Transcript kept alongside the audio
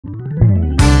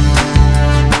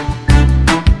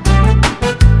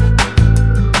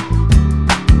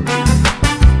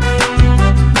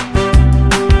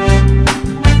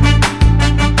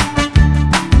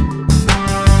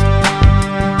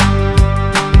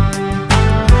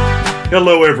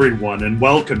Hello, everyone, and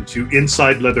welcome to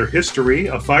Inside Leather History,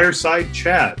 a Fireside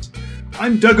Chat.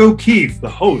 I'm Doug O'Keefe, the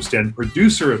host and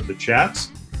producer of the chats.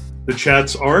 The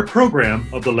chats are a program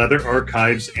of the Leather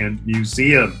Archives and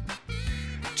Museum.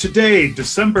 Today,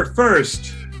 December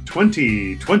 1st,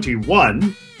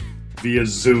 2021, via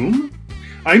Zoom,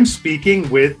 I'm speaking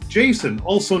with Jayeson,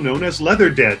 also known as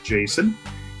Leatherdad Jayeson,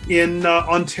 in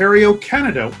Ontario,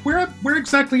 Canada. Where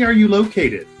exactly are you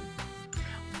located?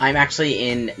 I'm actually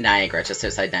in Niagara, just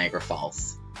outside Niagara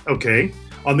Falls. Okay,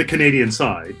 on the Canadian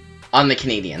side. On the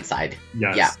Canadian side.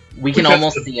 Yes. Yeah, we can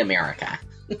almost see America.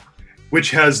 Which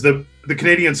has the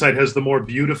Canadian side has the more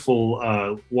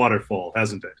beautiful waterfall,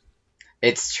 hasn't it?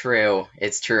 It's true.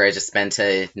 It's true. I just spent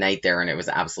a night there and it was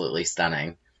absolutely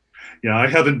stunning. Yeah, I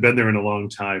haven't been there in a long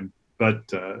time,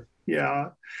 but yeah.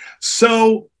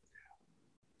 So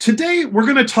today we're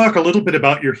going to talk a little bit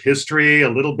about your history, a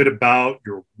little bit about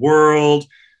your world.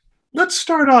 Let's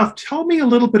start off. Tell me a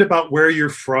little bit about where you're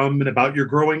from and about your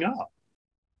growing up.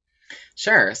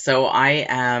 Sure. So I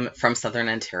am from Southern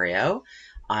Ontario.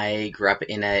 I grew up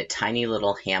in a tiny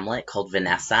little hamlet called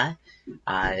Vanessa,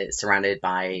 surrounded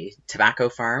by tobacco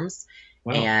farms,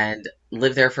 Wow. and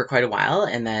lived there for quite a while,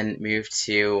 and then moved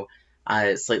to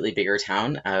a slightly bigger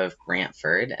town of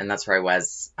Brantford, and that's where I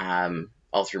was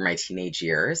all through my teenage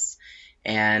years.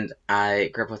 And I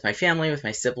grew up with my family, with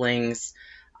my siblings,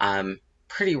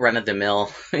 pretty run-of-the-mill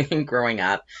growing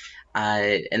up.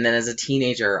 And then as a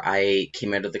teenager, I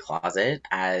came out of the closet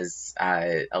as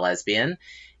a lesbian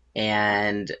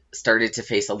and started to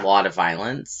face a lot of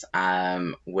violence.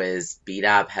 Was beat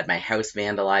up, had my house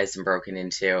vandalized and broken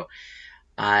into.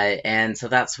 And so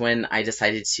that's when I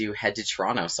decided to head to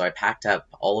Toronto. So I packed up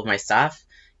all of my stuff,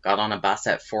 got on a bus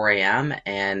at 4 a.m.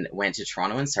 and went to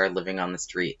Toronto and started living on the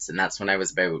streets. And that's when I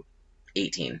was about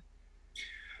 18.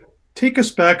 Take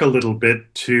us back a little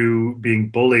bit to being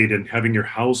bullied and having your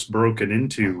house broken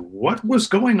into. What was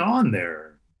going on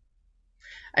there?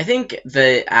 I think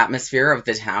the atmosphere of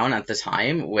the town at the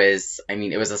time was,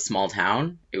 it was a small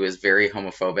town. It was very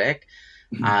homophobic.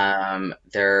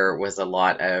 There was a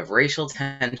lot of racial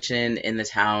tension in the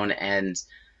town, and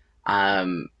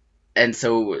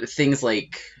so things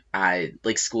like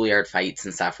schoolyard fights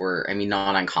and stuff were,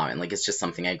 not uncommon. Like, it's just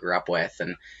something I grew up with.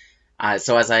 And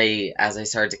so as I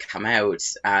started to come out,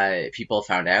 people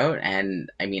found out,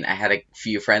 and I had a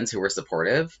few friends who were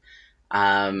supportive,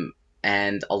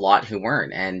 and a lot who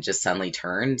weren't, and just suddenly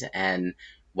turned. And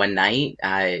one night,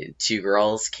 two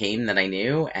girls came that I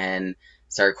knew and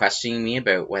started questioning me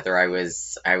about whether I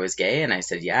was gay, and I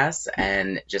said yes,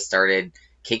 and just started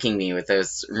kicking me with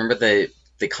those. Remember the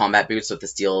combat boots with the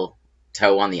steel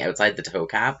toe on the outside, the toe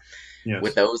cap? Yes.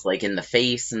 With those, like, in the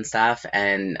face and stuff.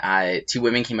 And two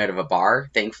women came out of a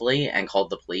bar, thankfully, and called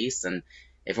the police. And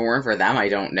if it weren't for them, I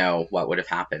don't know what would have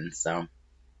happened. So.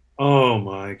 Oh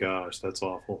my gosh, that's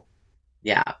awful.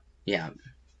 Yeah, yeah.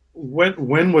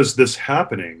 When was this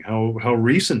happening? How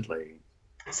recently?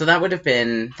 So that would have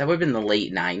been the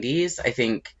late 90s. I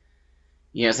think,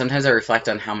 sometimes I reflect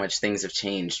on how much things have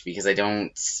changed, because I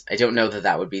don't know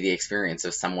that would be the experience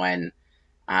of someone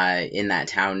in that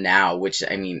town now, which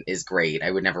is great.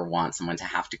 I would never want someone to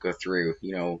have to go through,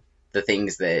 the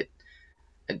things that,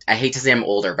 I hate to say I'm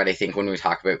older, but I think when we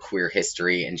talk about queer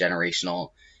history and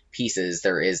generational pieces,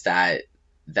 there is that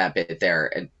bit there.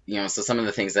 And, so some of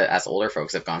the things that us older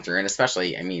folks have gone through, and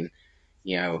especially,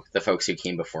 the folks who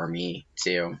came before me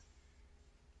too.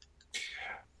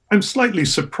 I'm slightly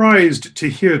surprised to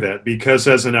hear that, because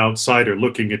as an outsider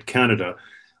looking at Canada,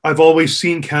 I've always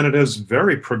seen Canada as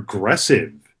very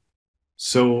progressive.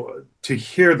 So to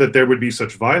hear that there would be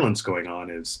such violence going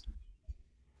on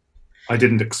I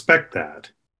didn't expect that.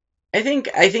 I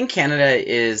think Canada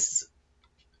is,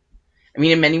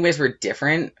 in many ways we're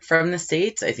different from the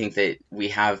States. I think that we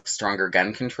have stronger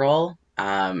gun control.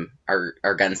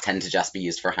 Our guns tend to just be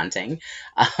used for hunting,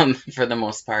 for the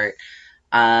most part.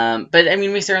 But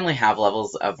we certainly have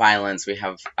levels of violence. We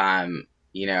have,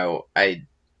 a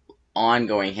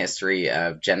ongoing history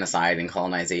of genocide and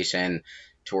colonization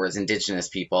towards Indigenous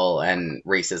people, and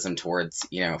racism towards,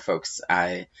 folks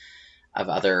of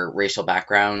other racial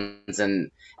backgrounds. And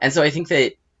so I think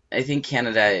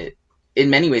Canada in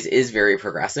many ways is very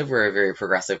progressive. We're a very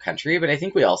progressive country, but I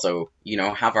think we also,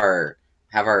 have our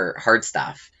hard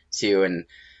stuff too. And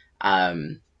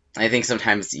I think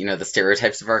sometimes, the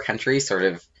stereotypes of our country sort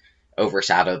of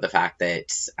overshadow the fact that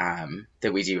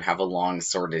that we do have a long,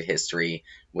 sordid history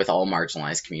with all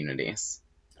marginalized communities.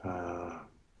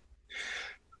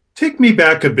 Take me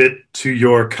back a bit to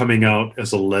your coming out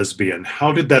as a lesbian.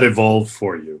 How did that evolve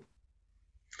for you?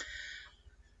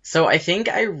 So I think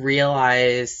I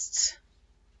realized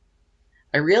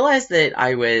I realized that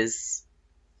I was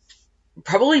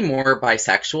probably more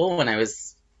bisexual when I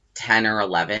was 10 or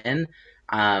 11.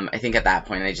 I think at that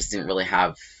point I just didn't really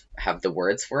have the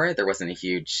words for it. There wasn't a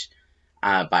huge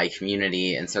bi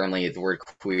community, and certainly the word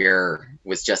queer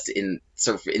was just in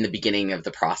sort of in the beginning of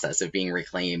the process of being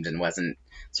reclaimed and wasn't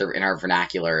sort of in our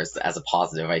vernacular as a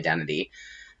positive identity.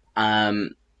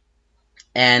 Um,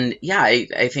 and yeah,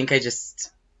 I think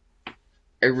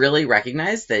I really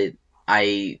recognized that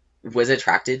I was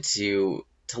attracted to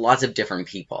lots of different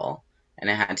people, and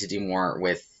I had to do more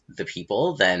with the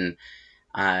people than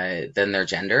their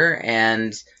gender,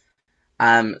 and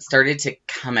started to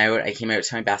come out. I came out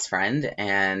to my best friend,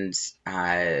 and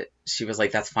she was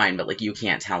like, "That's fine, but like you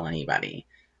can't tell anybody.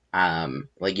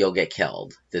 Like you'll get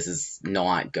killed. This is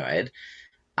not good."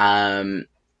 Um,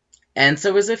 and so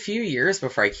it was a few years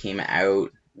before I came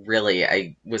out. Really,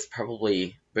 I was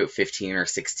probably about 15 or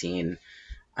 16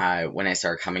 when I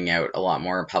started coming out a lot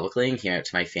more publicly and came out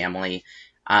to my family.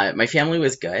 My family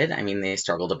was good. I mean, they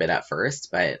struggled a bit at first,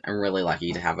 but I'm really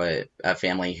lucky to have a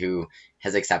family who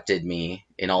has accepted me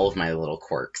in all of my little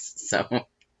quirks. So,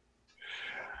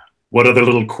 What other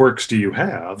little quirks do you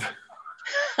have?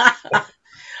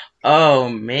 oh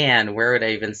man, where would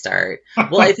I even start?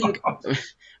 Well, I think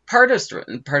part of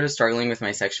struggling with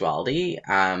my sexuality,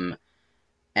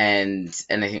 and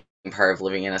I think part of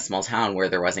living in a small town where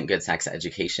there wasn't good sex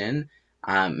education,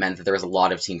 meant that there was a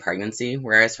lot of teen pregnancy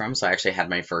where I was from. So I actually had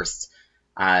my first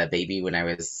baby when I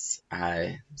was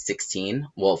 16,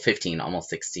 well, 15, almost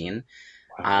 16.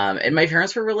 Wow. And my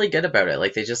parents were really good about it.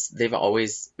 Like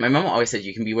my mom always said,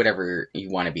 you can be whatever you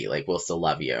want to be. Like, we'll still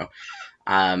love you.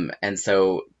 And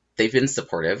so they've been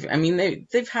supportive. I mean,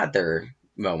 they've had their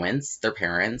moments. They're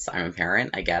parents. I'm a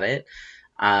parent. I get it.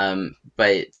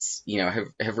 But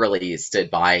have really stood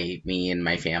by me and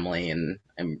my family, and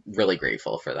I'm really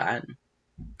grateful for that.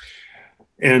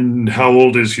 And how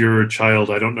old is your child?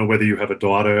 I don't know whether you have a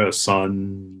daughter, a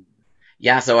son.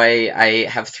 Yeah, so I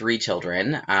have three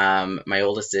children. My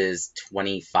oldest is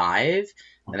 25,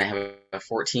 then I have a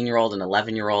 14-year-old, an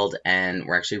 11-year-old, and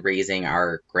we're actually raising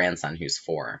our grandson who's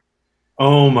 4.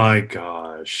 Oh my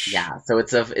gosh. Yeah, so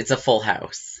it's a full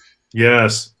house.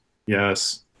 Yes,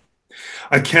 yes.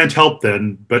 I can't help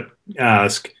then but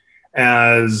ask,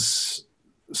 as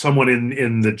someone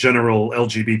in the general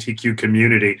LGBTQ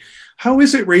community, how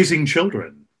is it raising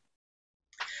children?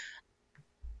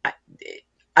 I,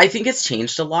 I think it's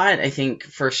changed a lot. I think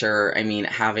for sure, I mean,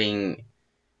 having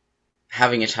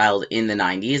a child in the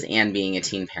 90s and being a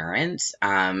teen parent,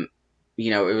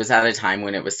 it was at a time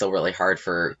when it was still really hard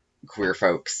for queer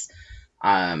folks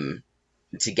um,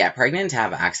 to get pregnant, to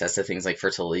have access to things like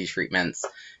fertility treatments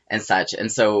and such.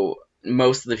 And so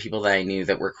most of the people that I knew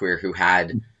that were queer who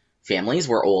had families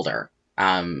were older.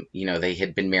 They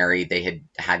had been married, they had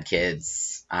had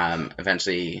kids,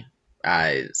 eventually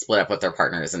split up with their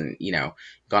partners and,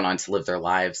 gone on to live their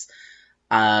lives.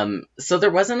 So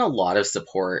there wasn't a lot of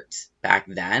support back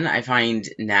then. I find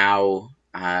now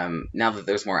that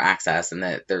there's more access and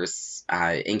that there's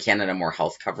in Canada more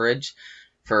health coverage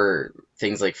for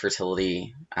things like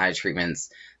fertility treatments,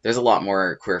 there's a lot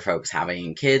more queer folks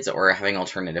having kids or having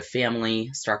alternative family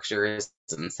structures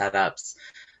and setups.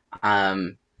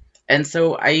 Um, and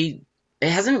so it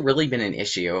hasn't really been an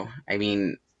issue. I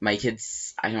mean, my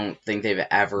kids, I don't think they've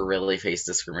ever really faced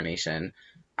discrimination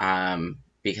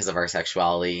because of our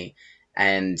sexuality,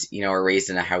 and are raised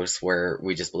in a house where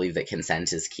we just believe that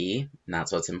consent is key, and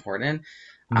that's what's important.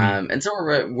 Hmm. And so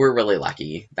we're really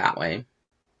lucky that way.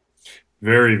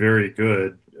 Very, very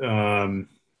good.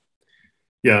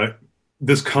 Yeah,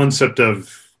 this concept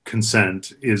of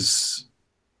consent is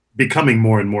becoming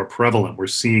more and more prevalent. We're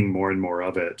seeing more and more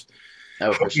of it.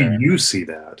 Oh, How for do sure. you see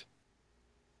that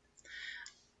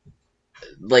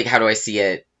Like, how do I see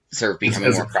it sort of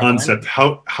becoming as a more prevalent? concept?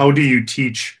 How do you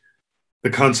teach the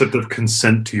concept of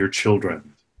consent to your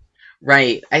children?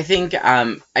 Right. I think,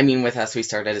 I mean, with us, we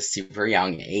start at a super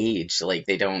young age. Like,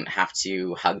 they don't have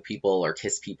to hug people or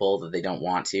kiss people that they don't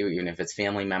want to, even if it's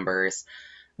family members.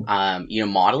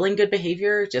 Modeling good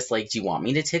behavior, just like, do you want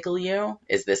me to tickle you?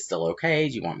 Is this still okay?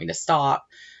 Do you want me to stop?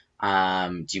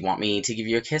 Do you want me to give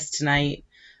you a kiss tonight?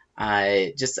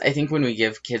 I think when we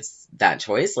give kids that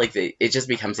choice, like it just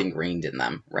becomes ingrained in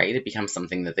them, right? It becomes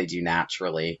something that they do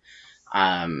naturally.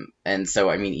 And so,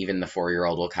 I mean, even the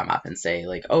 4-year-old will come up and say,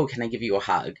 like, "Oh, can I give you a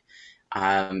hug?"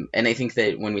 And I think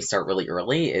that when we start really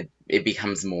early, it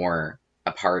becomes more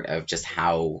a part of just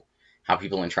how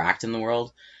people interact in the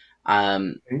world.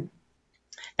 Um,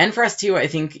 and for us too, I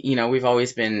think, we've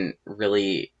always been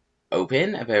really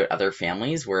open about other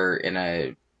families. We're in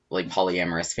a like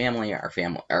polyamorous family.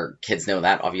 Our kids know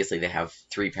that. Obviously, they have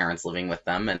three parents living with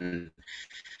them,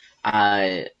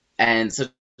 uh, and so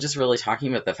just really talking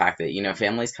about the fact that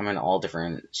families come in all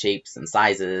different shapes and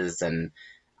sizes, and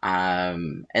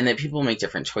that people make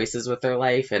different choices with their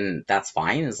life, and that's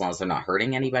fine as long as they're not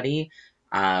hurting anybody.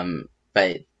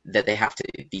 But that they have to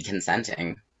be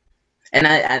consenting. And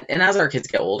as our kids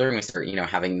get older and we start,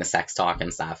 having the sex talk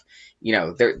and stuff,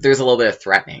 there's a little bit of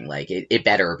threatening. Like it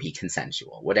better be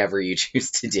consensual, whatever you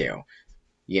choose to do.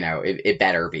 It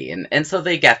better be. And so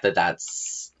they get that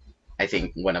that's, I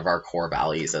think, one of our core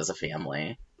values as a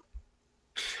family.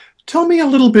 Tell me a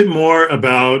little bit more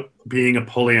about being a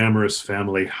polyamorous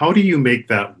family. How do you make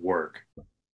that work?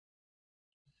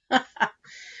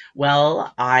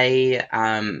 Well,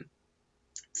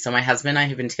 so my husband and I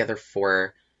have been together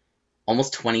for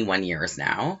almost 21 years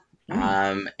now.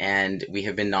 Mm. And we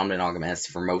have been non-monogamous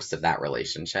for most of that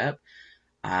relationship.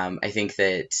 I think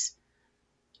that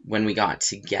when we got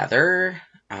together,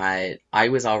 I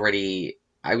was already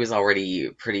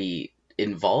pretty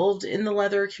involved in the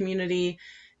leather community,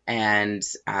 and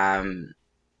a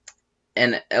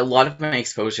lot of my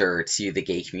exposure to the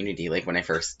gay community, like when I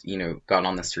first got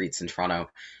on the streets in Toronto,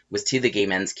 was to the gay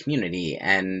men's community,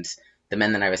 and the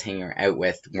men that I was hanging out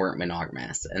with weren't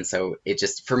monogamous, and so it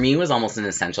just for me was almost an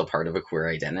essential part of a queer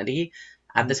identity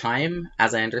at the time,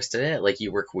 as I understood it. Like,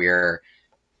 you were queer,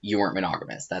 you weren't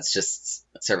monogamous. That's just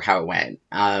sort of how it went.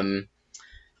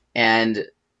 And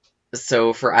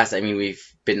so for us, I mean, we've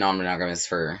been non-monogamous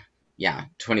for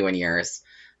 21 years.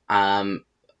 I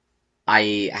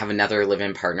have another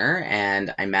live-in partner,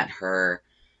 and I met her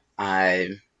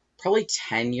probably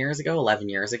 10 years ago, 11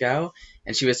 years ago,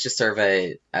 and she was just sort of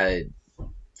a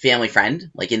family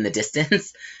friend, like in the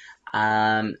distance.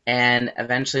 And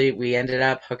eventually we ended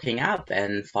up hooking up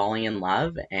and falling in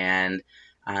love, and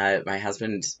my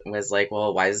husband was like,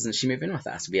 well, why doesn't she move in with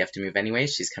us? We have to move anyway.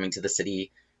 She's coming to the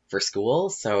city for school,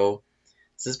 so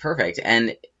this is perfect.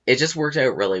 And it just worked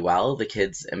out really well. The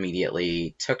kids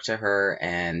immediately took to her,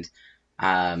 and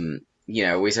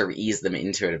we sort of eased them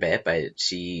into it a bit, but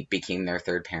she became their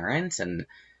third parent, and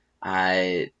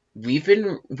we've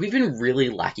been really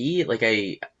lucky. Like,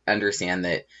 I understand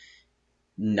that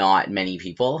not many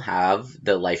people have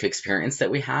the life experience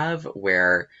that we have,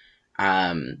 where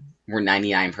we're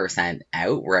 99%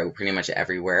 out. We're out pretty much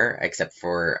everywhere except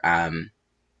for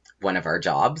one of our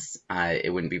jobs.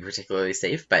 It wouldn't be particularly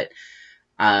safe, but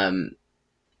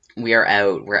we are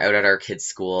out. We're out at our kids'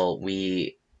 school.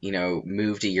 We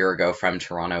moved a year ago from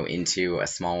Toronto into a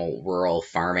small rural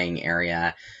farming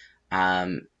area,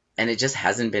 and it just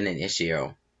hasn't been an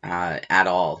issue at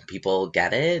all. People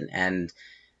get it, and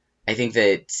I think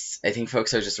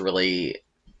folks are just really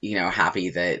happy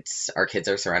that our kids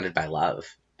are surrounded by love,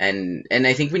 and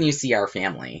I think when you see our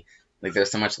family, like,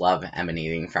 there's so much love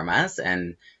emanating from us,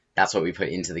 and that's what we put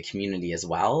into the community as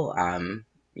well.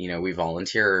 We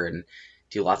volunteer and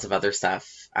do lots of other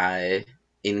stuff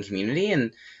in community,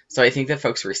 and so I think that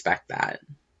folks respect that.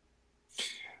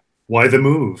 Why the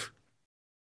move?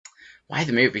 Why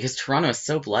the move? Because Toronto is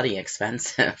so bloody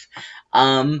expensive.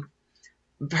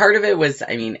 Part of it was,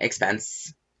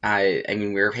 expense.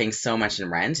 We were paying so much in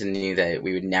rent and knew that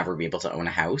we would never be able to own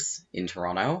a house in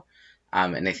Toronto.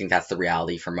 And I think that's the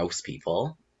reality for most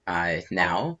people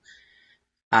now.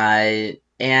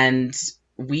 And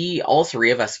we, all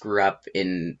three of us, grew up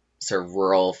in sort of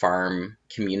rural farm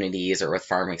communities or with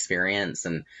farm experience.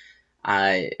 And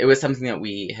it was something that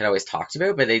we had always talked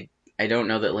about, but I don't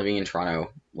know that living in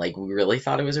Toronto, like, we really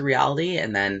thought it was a reality.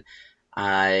 And then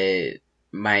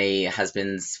my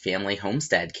husband's family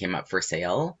homestead came up for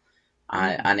sale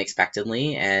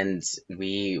unexpectedly, and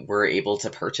we were able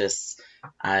to purchase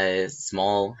a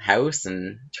small house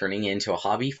and turning it into a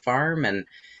hobby farm. And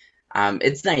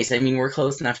it's nice. I mean, we're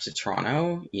close enough to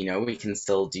Toronto, we can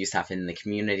still do stuff in the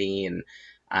community and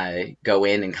go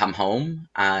in and come home,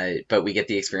 but we get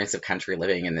the experience of country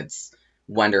living, and it's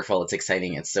wonderful. It's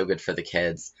exciting. It's so good for the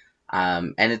kids.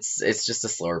 And it's just a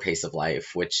slower pace of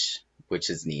life, which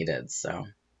is needed. So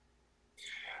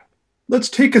Let's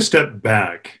take a step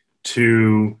back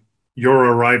to your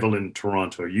arrival in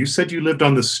Toronto. You said you lived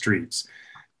on the streets.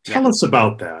 Tell yeah. us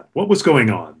about that. What was going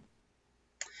on?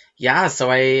 Yeah, so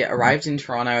I arrived in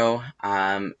Toronto.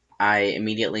 I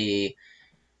immediately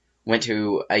went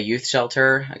to a youth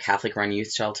shelter, a Catholic-run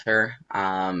youth shelter,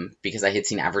 because I had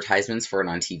seen advertisements for it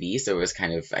on TV. So it was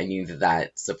kind of, I knew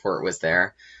that support was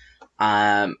there.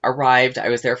 Arrived, I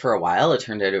was there for a while. It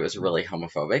turned out it was really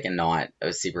homophobic and not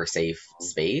a super safe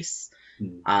space.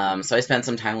 So I spent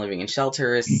some time living in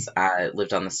shelters,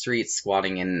 lived on the streets,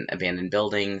 squatting in abandoned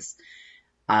buildings.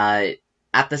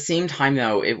 At the same time,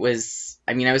 though,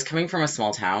 I mean, I was coming from a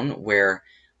small town where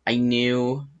I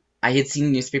knew I had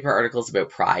seen newspaper articles about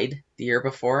Pride the year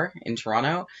before in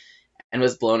Toronto and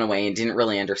was blown away and didn't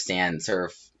really understand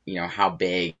sort of, how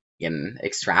big and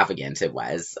extravagant it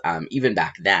was. Even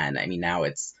back then, I mean, now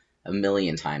it's a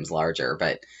million times larger,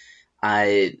 but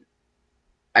I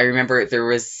I remember there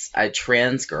was a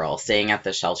trans girl staying at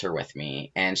the shelter with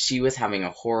me, and she was having a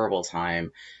horrible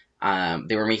time.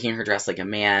 They were making her dress like a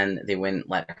man. They wouldn't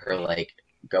let her like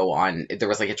go on. There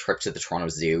was like a trip to the Toronto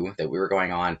Zoo that we were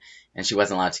going on, and she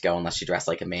wasn't allowed to go unless she dressed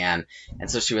like a man. And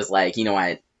so she was like, you know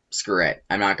what? Screw it.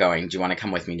 I'm not going. Do you want to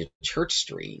come with me to Church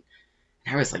Street?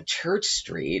 And I was like, Church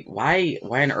Street? Why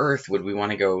on earth would we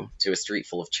want to go to a street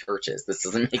full of churches? This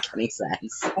doesn't make any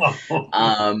sense.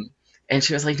 Um, and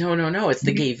she was like, no, no, no, it's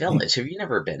the gay village. Have you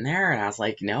never been there? And I was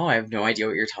like, no, I have no idea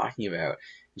what you're talking about.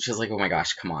 And she was like, oh my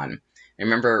gosh, come on. I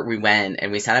remember we went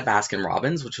and we sat at Baskin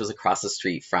Robbins, which was across the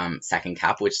street from Second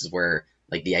Cap, which is where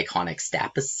like the iconic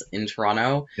steps in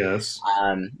Toronto Yes.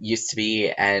 used to be.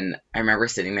 And I remember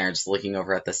sitting there just looking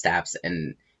over at the steps,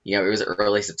 and it was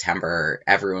early September.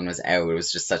 Everyone was out. It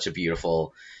was just such a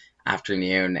beautiful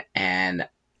afternoon, and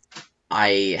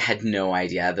I had no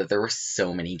idea that there were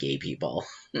so many gay people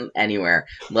anywhere,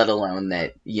 let alone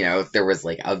that, there was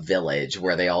like a village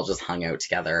where they all just hung out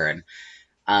together. And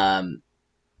um,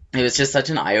 it was just such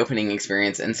an eye-opening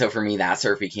experience. And so for me, that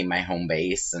sort of became my home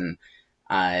base. And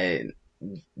uh,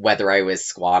 whether I was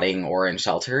squatting or in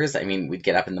shelters, I mean, we'd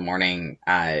get up in the morning.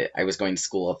 I was going to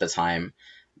school at the time,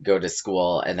 go to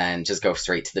school, and then just go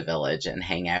straight to the village and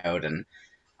hang out and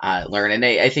learn. And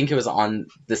I think it was on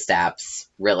the steps,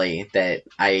 really, that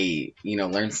I,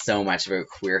 learned so much about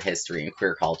queer history and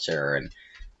queer culture. And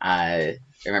I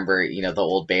remember, the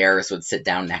old bears would sit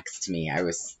down next to me. I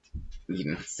was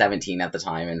 17 at the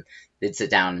time, and they'd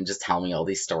sit down and just tell me all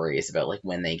these stories about like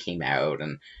when they came out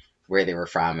and where they were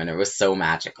from. And it was so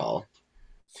magical.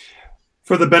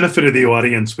 For the benefit of the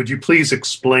audience, would you please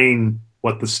explain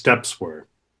what the steps were?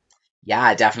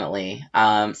 Yeah, definitely.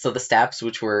 So the steps,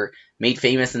 which were made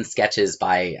famous in sketches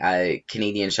by a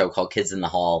Canadian show called Kids in the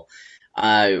Hall,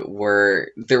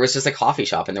 there was just a coffee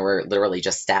shop, and there were literally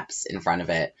just steps in front of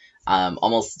it,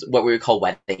 almost what we would call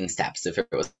wedding steps if it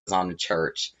was on a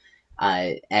church.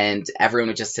 And everyone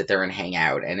would just sit there and hang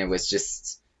out, and it was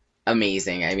just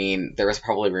amazing. I mean, there was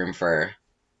probably room for,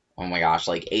 oh my gosh,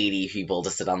 like 80 people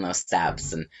to sit on those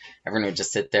steps, and everyone would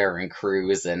just sit there and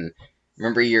cruise. And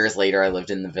remember years later, I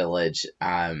lived in the village,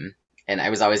 and I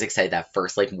was always excited that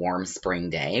first like warm spring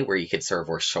day where you could sort of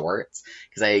wear shorts,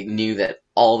 because I knew that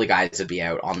all the guys would be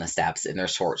out on the steps in their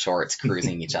short shorts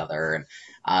cruising each other,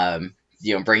 and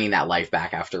bringing that life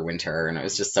back after winter. And it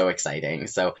was just so exciting.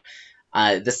 So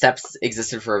the steps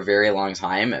existed for a very long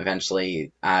time.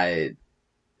 Eventually, the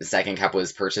Second Cup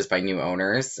was purchased by new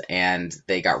owners, and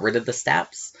they got rid of the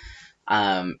steps.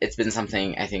 It's been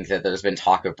something I think that there's been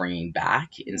talk of bringing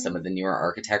back in some of the newer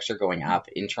architecture going up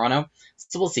in Toronto.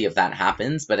 So we'll see if that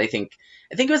happens. But I think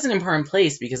it was an important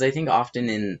place, because I think often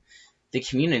in the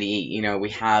community, we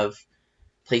have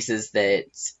places that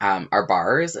are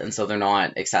bars, and so they're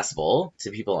not accessible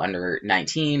to people under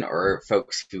 19 or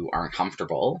folks who aren't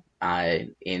comfortable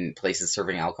in places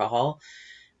serving alcohol.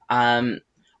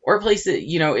 Or places,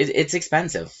 it's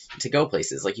expensive to go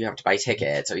places. Like you have to buy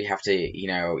tickets, or you have to,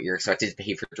 you're expected to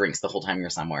pay for drinks the whole time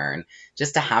you're somewhere. And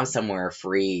just to have somewhere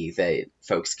free that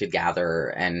folks could gather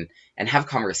and have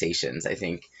conversations, I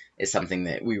think is something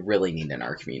that we really need in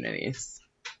our communities.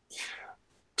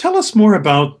 Tell us more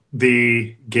about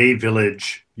the gay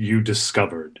village you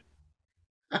discovered.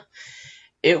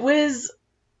 It was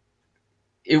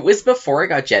before it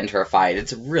got gentrified.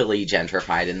 It's really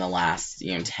gentrified in the last,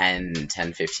 10,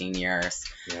 15 years.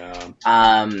 Yeah.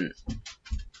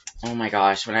 Oh my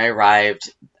gosh, when I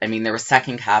arrived, I mean, there was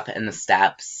Second Cup and the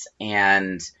steps,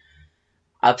 and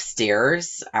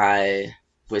upstairs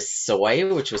was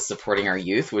Soy, which was Supporting Our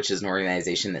Youth, which is an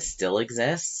organization that still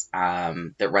exists,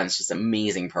 that runs just an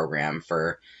amazing program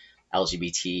for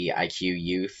LGBTIQ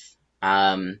youth.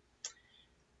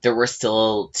 There were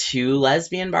still 2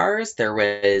 lesbian bars. There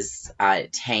was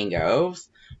Tango's,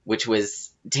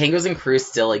 Tango's and Cruise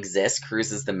still exist.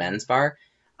 Cruise is the men's bar.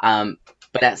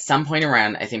 But at some point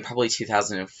around, I think probably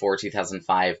 2004,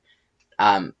 2005,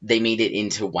 they made it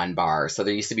into one bar. So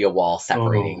there used to be a wall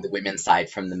separating the women's side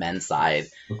from the men's side.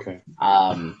 Okay.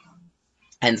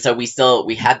 And so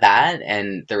we had that,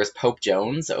 and there was Pope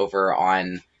Jones over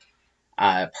on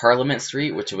Parliament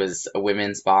Street, which was a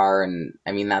women's bar. And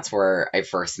I mean, that's where I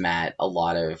first met a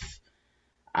lot of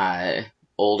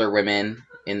older women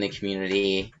in the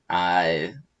community.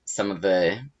 Some of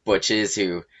the butches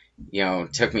who,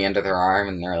 took me under their arm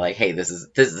and they're like, hey, this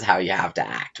is how you have to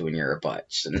act when you're a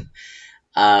butch. And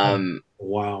um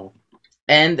Wow.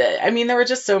 and I mean, there were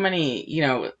just so many,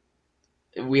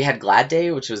 we had Glad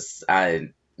Day, which is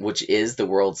the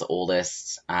world's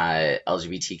oldest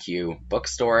LGBTQ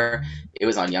bookstore. It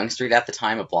was on Yonge Street at the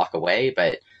time, a block away,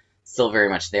 but still very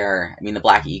much there. I mean, the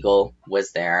Black Eagle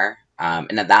was there.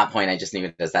 And at that point, I just knew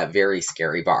it as that very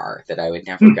scary bar that I would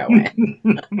never go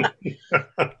in.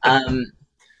 Um,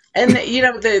 and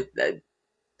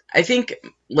I think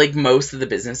like most of the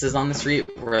businesses on the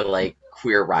street were like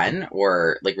queer run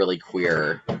or like really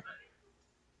queer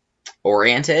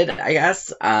oriented, I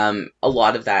guess. A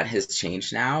lot of that has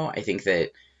changed now. I think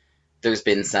that there's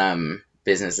been some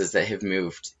businesses that have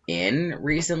moved in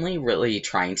recently, really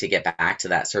trying to get back to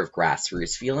that sort of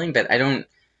grassroots feeling. But I don't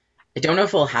know if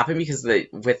it'll happen because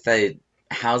with the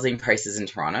housing prices in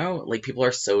Toronto, like people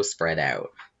are so spread out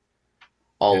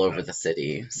all over the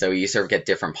city. So you sort of get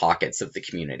different pockets of the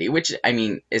community, which I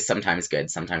mean is sometimes good,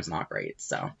 sometimes not great.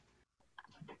 So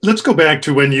Let's go back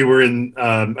to when you were in,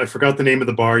 I forgot the name of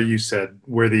the bar you said,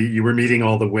 where you were meeting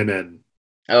all the women.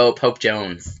 Oh, Pope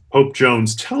Jones. Pope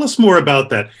Jones. Tell us more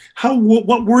about that.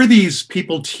 What were these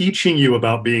people teaching you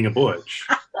about being a butch?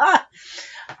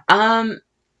 um,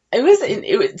 it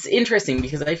was interesting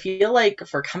because I feel like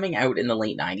for coming out in the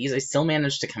late 90s, I still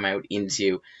managed to come out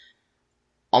into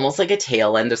almost like a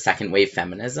tail end of second wave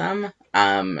feminism.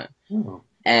 Oh.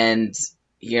 And,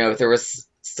 there was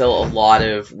still a lot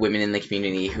of women in the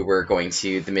community who were going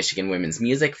to the Michigan Women's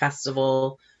Music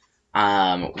Festival,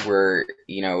 were,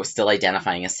 still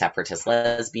identifying as separatist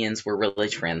lesbians, were really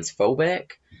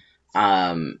transphobic.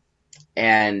 And,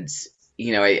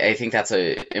 I think that's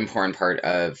an important part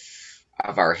of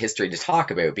our history to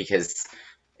talk about because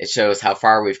it shows how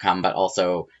far we've come, but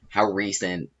also how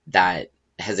recent that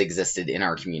has existed in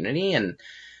our community. And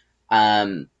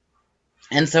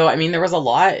so, I mean, there was a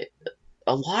lot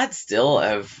still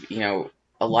of,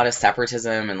 a lot of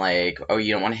separatism and like, oh,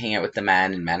 you don't want to hang out with the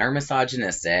men and men are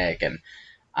misogynistic and,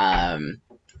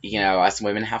 us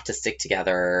women have to stick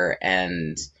together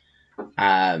and,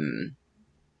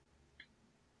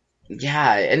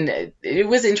 yeah. And it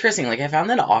was interesting. Like I found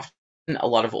that often a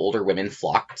lot of older women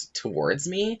flocked towards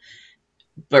me,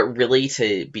 but really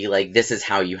to be like, this is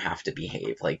how you have to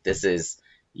behave. Like this is,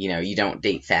 you don't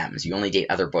date femmes, you only date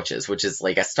other butches, which is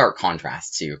like a stark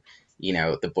contrast to,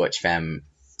 the butch femme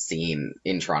scene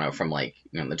in Toronto from like,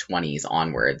 the 20s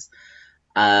onwards.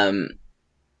 And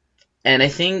I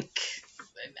think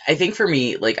for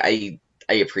me, like I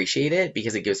appreciate it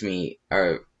because it gives me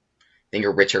a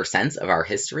richer sense of our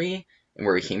history and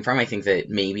where we came from. I think that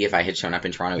maybe if I had shown up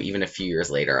in Toronto even a few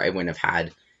years later, I wouldn't have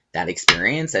had that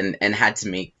experience and had to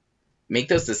make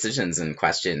those decisions and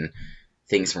question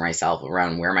things for myself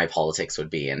around where my politics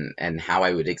would be and how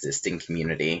I would exist in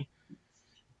community.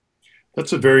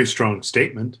 That's a very strong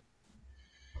statement.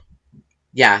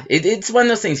 Yeah, it's one of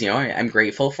those things, I'm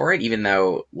grateful for it, even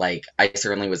though like I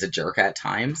certainly was a jerk at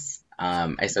times.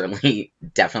 I certainly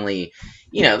definitely,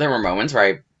 there were moments where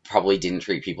I probably didn't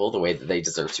treat people the way that they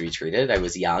deserve to be treated. I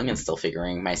was young and still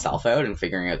figuring myself out and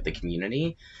figuring out the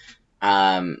community.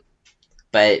 But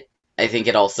I think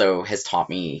it also has taught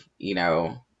me,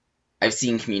 I've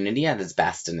seen community at its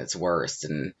best and its worst,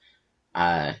 and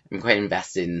I'm quite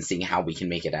invested in seeing how we can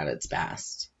make it at its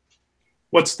best.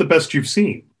 What's the best you've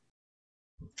seen?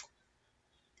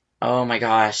 Oh my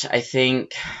gosh, I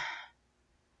think,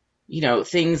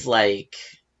 things like,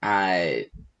 I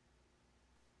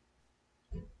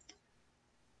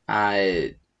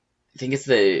think it's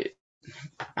the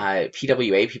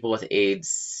PWA, People with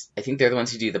AIDS. I think they're the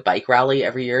ones who do the bike rally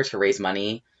every year to raise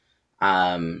money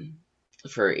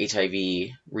for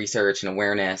HIV research and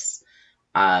awareness.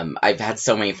 I've had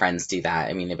so many friends do that.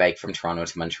 I mean, they bike from Toronto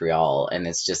to Montreal, and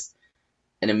it's just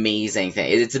an amazing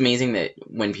thing. It's amazing that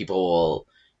when people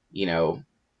will,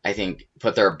 I think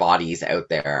put their bodies out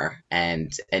there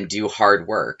and do hard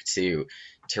work to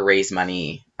raise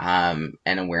money and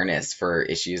awareness for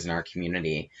issues in our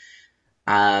community.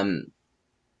 I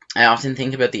often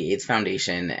think about the AIDS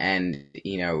Foundation, and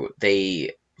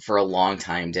they for a long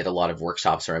time did a lot of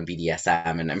workshops around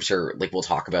BDSM, and I'm sure like we'll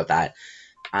talk about that.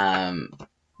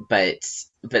 But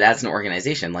as an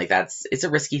organization, like it's a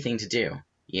risky thing to do,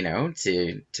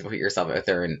 to put yourself out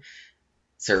there and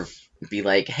sort of be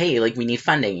like, hey, like we need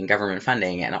funding and government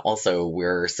funding, and also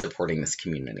we're supporting this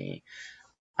community.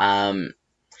 And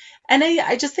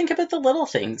I just think about the little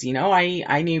things,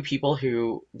 I knew people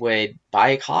who would buy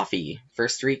a coffee for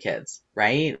street kids,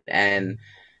 right? And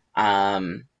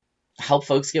help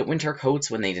folks get winter coats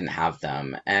when they didn't have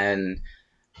them. And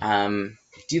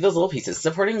do those little pieces,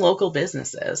 supporting local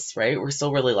businesses, right? We're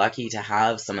still really lucky to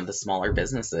have some of the smaller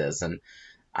businesses, and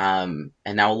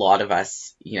now a lot of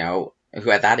us,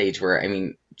 who at that age were, I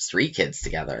mean, street kids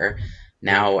together,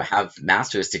 Yeah. now have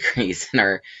master's degrees and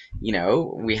are,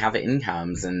 we have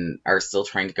incomes and are still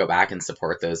trying to go back and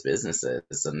support those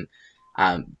businesses. And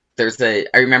I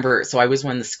remember, so I was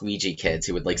one of the squeegee kids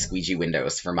who would like squeegee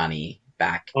windows for money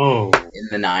back Oh, in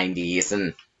the 90s.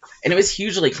 And it was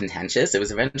hugely contentious. It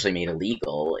was eventually made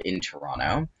illegal in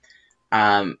Toronto.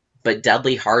 But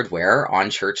Dudley Hardware on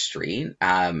Church Street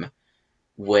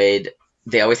would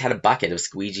they always had a bucket of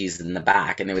squeegees in the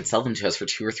back, and they would sell them to us for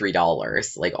 $2 or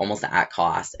 $3, like almost at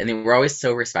cost. And they were always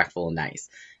so respectful and nice.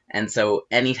 And so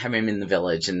anytime I'm in the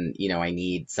village and, I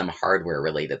need some hardware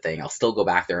related thing, I'll still go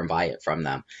back there and buy it from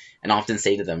them. And often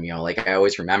say to them, like I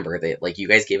always remember that like you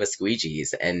guys gave us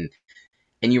squeegees and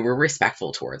you were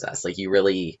respectful towards us. Like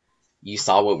you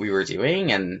saw what we were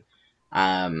doing, and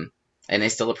I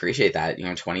still appreciate that,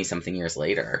 20 something years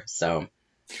later. So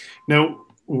now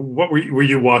what were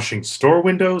you washing? Store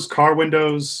windows, car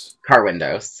windows? car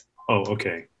windows. Oh,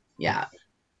 okay. Yeah.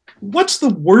 What's the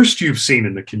worst you've seen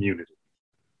in the community?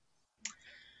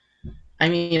 I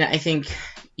mean, I think,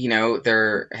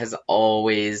 there has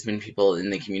always been people in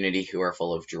the community who are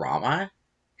full of drama,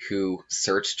 who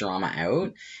search drama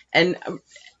out. And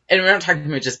we're not talking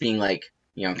about just being like,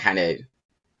 kind of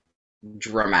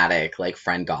dramatic, like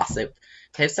friend gossip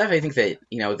type stuff. I think that,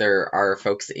 there are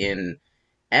folks in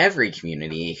every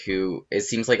community who it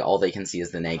seems like all they can see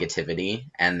is the negativity,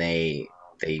 and they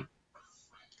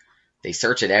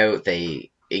search it out,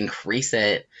 they increase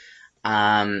it.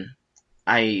 I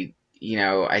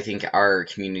think our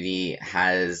community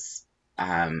has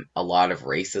a lot of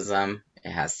racism.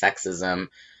 It has sexism.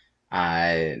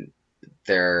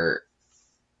 There's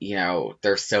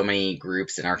so many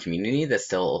groups in our community that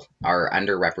still are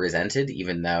underrepresented,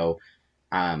 even though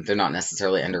they're not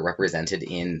necessarily underrepresented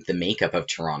in the makeup of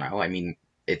Toronto. I mean,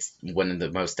 it's one of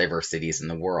the most diverse cities in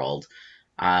the world.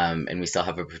 And we still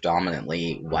have a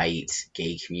predominantly white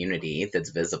gay community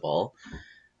that's visible.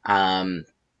 I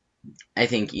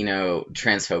think,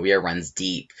 transphobia runs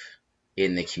deep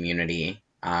in the community.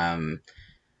 I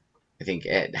think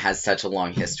it has such a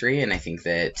long history, and I think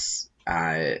that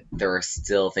there are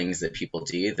still things that people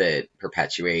do that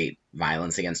perpetuate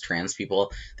violence against trans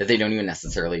people that they don't even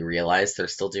necessarily realize they're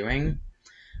still doing.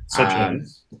 Such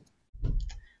as?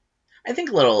 I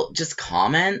think little just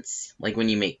comments, like when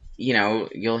you make,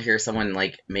 you'll hear someone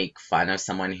like make fun of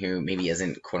someone who maybe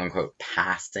isn't quote unquote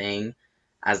passing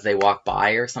as they walk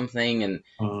by or something, and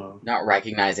not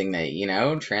recognizing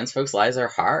that, trans folks' lives are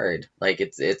hard. Like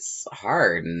it's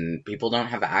hard, and people don't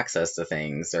have access to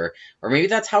things, or maybe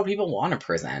that's how people want to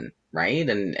present, right?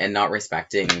 And not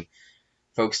respecting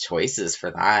folks' choices for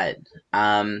that.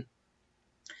 I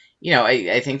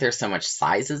think there's so much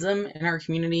sizeism in our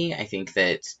community. I think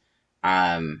that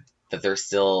that there's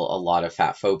still a lot of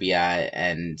fat phobia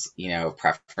and,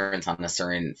 preference on a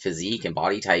certain physique and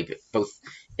body type, both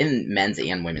in men's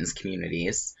and women's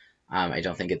communities. I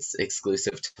don't think it's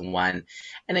exclusive to one.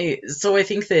 And I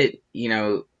think that,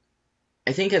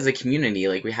 I think as a community,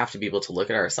 like we have to be able to look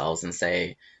at ourselves and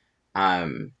say,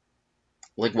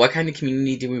 like, what kind of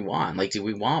community do we want? Like, do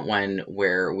we want one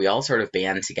where we all sort of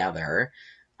band together,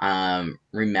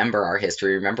 remember our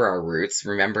history, remember our roots,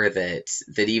 remember that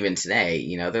even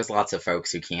today, there's lots of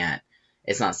folks who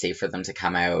it's not safe for them to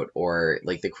come out, or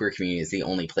like the queer community is the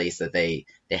only place that they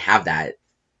have that,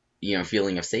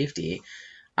 feeling of safety.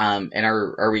 And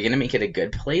are we going to make it a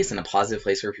good place and a positive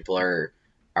place where people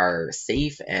are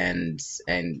safe and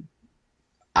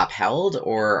upheld,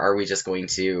 or are we just going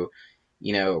to,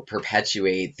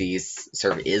 perpetuate these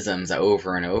sort of isms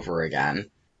over and over again?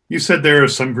 You said there are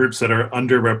some groups that are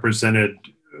underrepresented.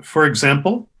 For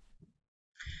example?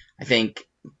 I think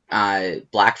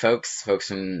Black folks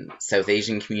from South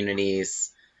Asian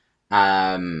communities,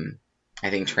 I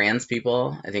think trans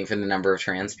people, I think for the number of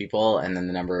trans people and then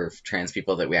the number of trans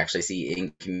people that we actually see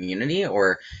in community,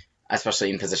 or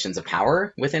especially in positions of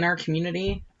power within our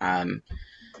community.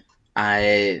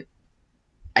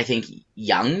 I think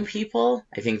young people,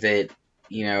 I think that,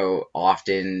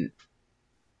 often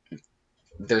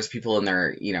there's people in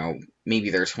their,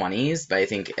 maybe their 20s, but I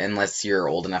think unless you're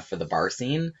old enough for the bar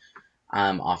scene,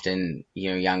 often,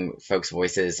 young folks'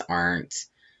 voices aren't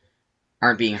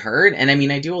being heard. And I mean,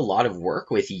 I do a lot of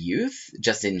work with youth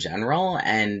just in general.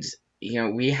 And,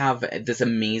 we have this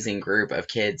amazing group of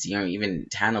kids, even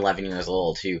 10, 11 years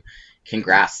old, who can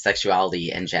grasp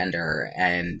sexuality and gender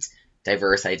and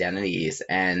diverse identities.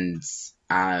 And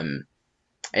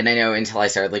And I know until I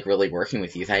started like really working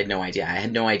with youth, I had no idea. I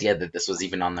had no idea that this was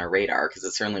even on their radar, because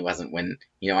it certainly wasn't when,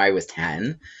 I was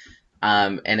 10.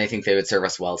 And I think they would serve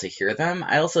us well to hear them.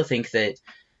 I also think that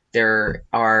there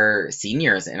are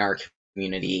seniors in our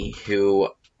community who,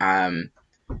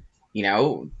 you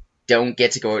know, don't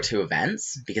get to go to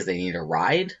events because they need a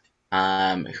ride, who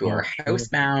Oh, are sure.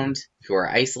 housebound, who are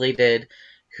isolated,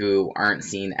 who aren't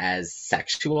seen as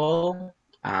sexual,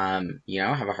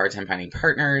 have a hard time finding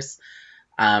partners,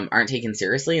 aren't taken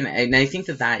seriously. And I think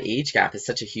that that age gap is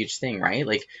such a huge thing, right?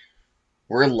 Like,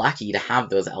 we're lucky to have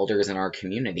those elders in our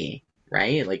community,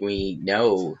 right? Like, we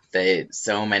know that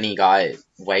so many got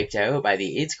wiped out by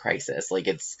the AIDS crisis. Like,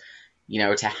 it's,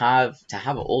 to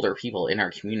have older people in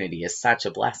our community is such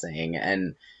a blessing,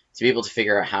 and to be able to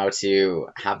figure out how to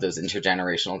have those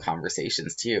intergenerational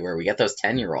conversations too, where we get those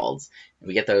 10-year-olds and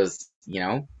we get those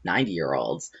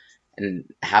 90-year-olds and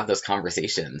have those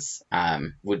conversations,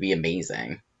 would be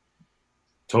amazing.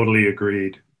 Totally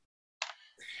agreed.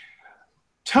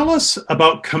 Tell us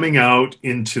about coming out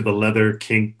into the leather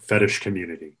kink fetish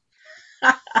community.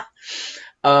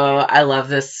 Oh, I love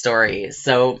this story.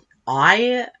 So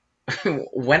I,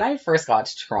 when I first got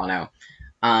to Toronto,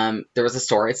 there was a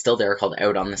store, it's still there, called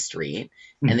Out on the Street,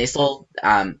 and Hmm. they sold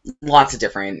lots of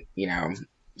different,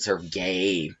 sort of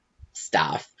gay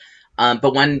stuff.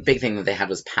 But one big thing that they had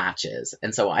was patches.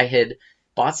 And so I had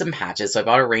bought some patches. So I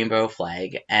bought a rainbow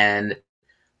flag and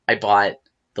I bought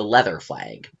the leather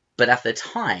flag. But at the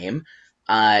time,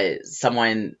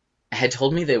 someone had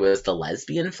told me that it was the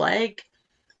lesbian flag.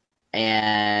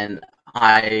 And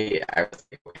I was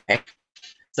like, okay.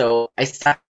 So I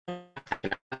sat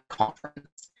at a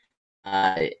conference,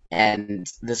 and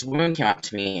this woman came up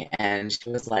to me and she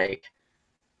was like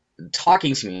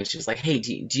talking to me, and she was like, "Hey,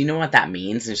 do you know what that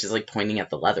means?" And she's like pointing at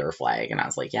the leather flag, and I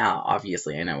was like, "Yeah,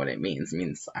 obviously I know what it means. It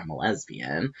means I'm a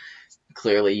lesbian.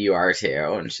 Clearly you are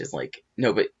too." And she's like,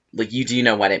 "No, but like, you do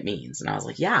know what it means?" And I was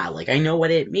like, "Yeah, like I know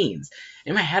what it means."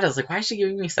 In my head, I was like, "Why is she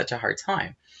giving me such a hard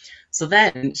time?" So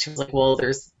then she was like, "Well,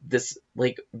 there's this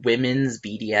like women's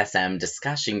BDSM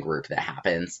discussion group that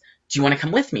happens. Do you want to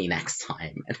come with me next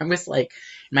time?" And I was like,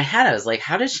 in my head, I was like,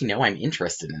 "How does she know I'm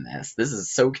interested in this? This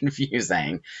is so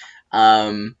confusing."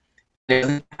 Um,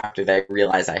 After that, I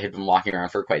realized I had been walking around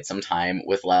for quite some time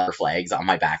with leather flags on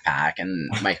my backpack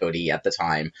and my hoodie at the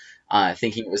time,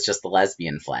 thinking it was just the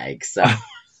lesbian flag. So,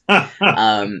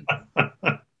 um,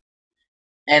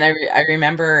 and I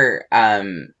remember,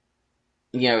 I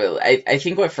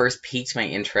think what first piqued my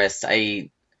interest, I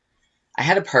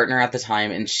had a partner at the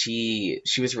time, and she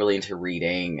was really into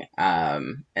reading,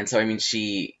 and so I mean,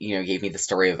 she gave me the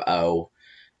story of O,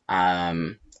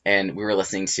 and we were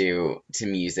listening to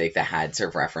music that had sort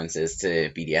of references to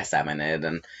BDSM in it,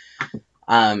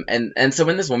 and so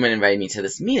when this woman invited me to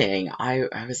this meeting,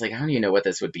 I was like, I don't even know what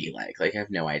this would be like I have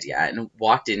no idea, and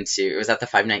walked into, it was at the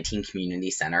 519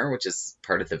 Community Center, which is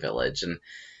part of the Village, and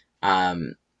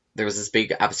um, there was this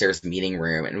big upstairs meeting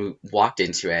room, and we walked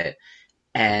into it,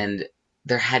 and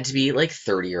there had to be like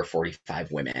 30 or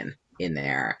 45 women in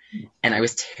there. And I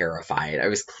was terrified. I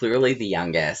was clearly the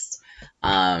youngest.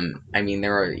 I mean,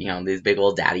 there were, these big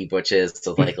old daddy butches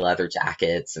with like leather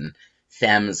jackets and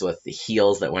femmes with the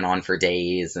heels that went on for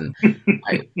days. And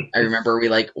I remember we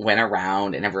like went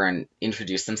around and everyone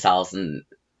introduced themselves and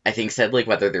I think said like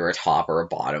whether they were a top or a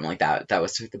bottom, like that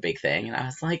was the big thing. And I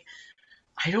was like,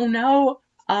 I don't know.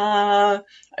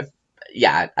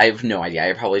 Yeah, I have no idea.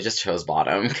 I probably just chose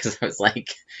bottom because I was like,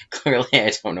 clearly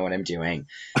I don't know what I'm doing.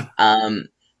 Um,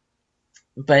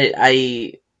 but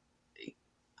I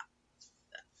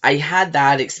had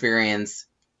that experience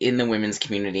in the women's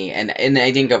community, and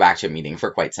I didn't go back to a meeting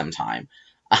for quite some time.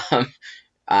 Um,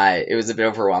 it was a bit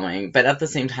overwhelming, but at the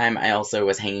same time, I also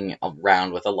was hanging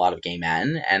around with a lot of gay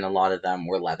men, and a lot of them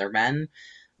were leather men,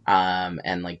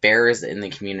 and like bears in the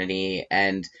community.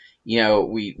 And,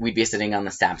 we'd be sitting on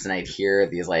the steps and I'd hear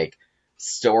these like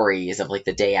stories of like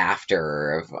the day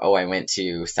after of, oh, I went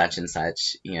to such and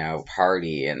such,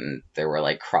 party and there were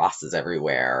like crosses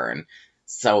everywhere. And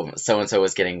so and so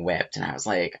was getting whipped. And I was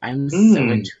like, I'm so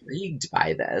Mm. intrigued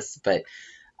by this. But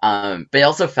I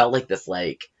also felt like this,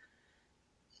 like,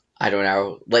 I don't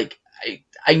know, like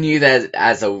I knew that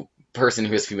as a person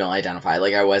who was female identified,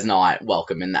 like I was not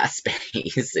welcome in that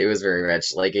space. It was very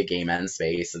much like a gay men's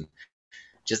space, and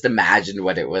just imagined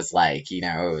what it was like. It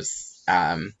was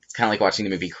it's kind of like watching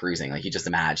the movie Cruising. Like, you just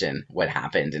imagine what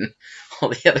happened and all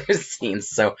the other scenes.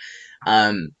 So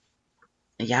um,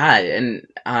 yeah, and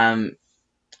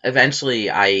eventually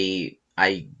I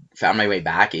found my way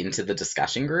back into the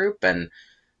discussion group, and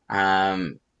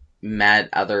um, met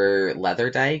other leather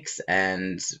dykes,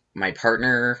 and my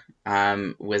partner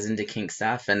was into kink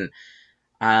stuff, and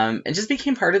just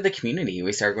became part of the community.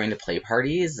 We started going to play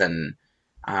parties, and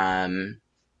um,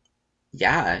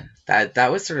 yeah,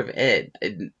 that was sort of it.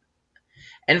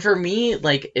 And for me,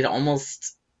 like, it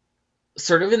almost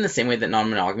sort of in the same way that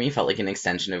non-monogamy felt like an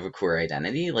extension of a queer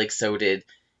identity, like so did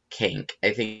kink.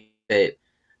 I think that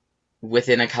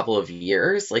within a couple of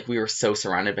years, like we were so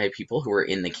surrounded by people who were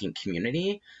in the kink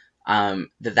community,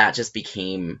 that just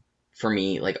became for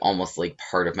me like almost like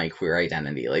part of my queer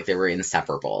identity. Like they were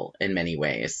inseparable in many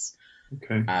ways.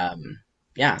 Okay.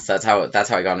 Yeah, so that's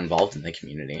how I got involved in the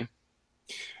community.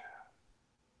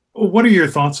 What are your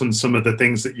thoughts on some of the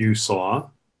things that you saw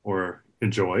or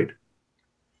enjoyed?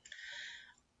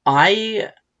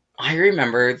 I I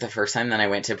remember the first time that I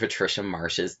went to Patricia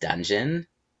Marsh's dungeon,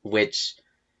 which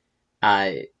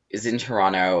uh, is in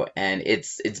Toronto, and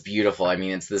it's beautiful. I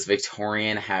mean, it's this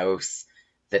Victorian house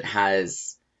that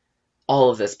has all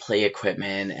of this play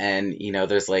equipment, and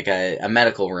there's like a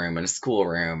medical room and a school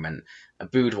room and a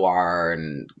boudoir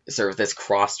and sort of this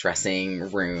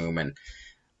cross-dressing room, and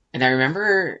I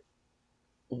remember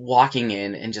walking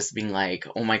in and just being like,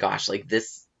 oh my gosh, like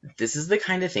this is the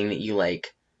kind of thing that you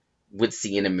like would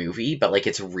see in a movie, but like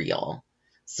it's real.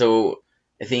 So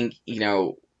I think,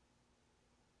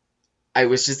 I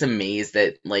was just amazed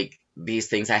that like these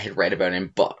things I had read about in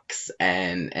books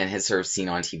and had sort of seen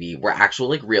on TV were actual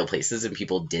like real places and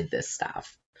people did this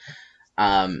stuff.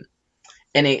 Um,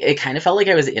 and it kind of felt like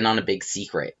I was in on a big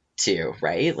secret too,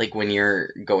 right? Like when you're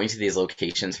going to these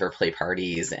locations for play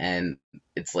parties and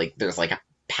it's like there's like a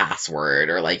password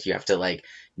or like you have to like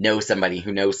know somebody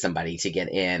who knows somebody to get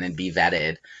in and be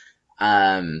vetted.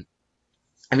 Um,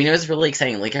 I mean, it was really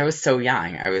exciting. Like I was so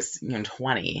young. I was,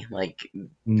 20. Like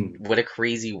Mm. what a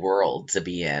crazy world to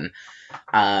be in.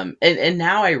 And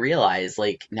now I realize,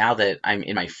 like, now that I'm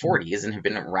in my 40s and have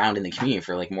been around in the community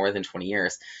for like more than 20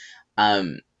 years,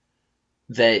 um,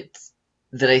 that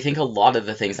I think a lot of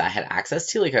the things I had access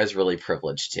to, like, I was really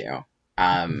privileged to.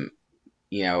 Um,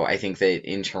 I think that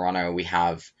in Toronto we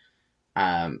have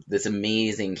this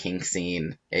amazing kink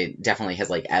scene. It definitely has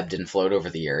like ebbed and flowed over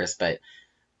the years, but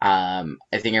I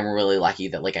think I'm really lucky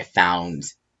that like I found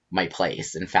my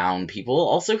place and found people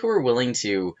also who are willing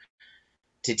to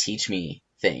teach me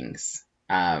things,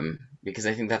 because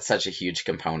I think that's such a huge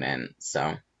component.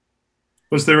 So,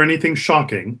 Was there anything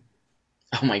shocking?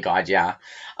 oh my God, yeah.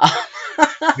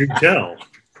 You tell.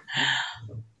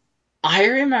 I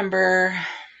remember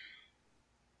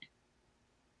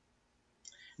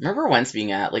once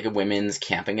being at like a women's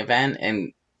camping event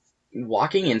and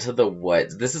walking into the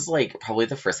woods. This is like probably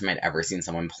the first time I'd ever seen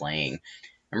someone playing.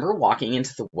 I remember walking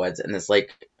into the woods and this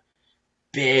like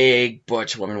big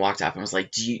butch woman walked up and was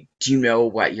like, do you know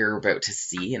what you're about to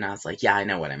see? And I was like, yeah, I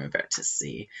know what I'm about to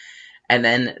see. And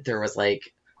then there was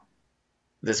like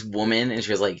this woman and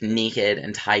she was like naked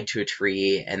and tied to a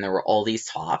tree and there were all these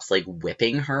tops like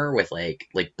whipping her with like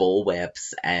bull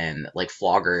whips and like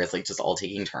floggers, like just all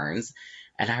taking turns.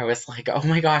 And I was like, oh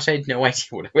my gosh, I had no idea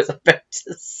what I was about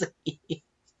to see.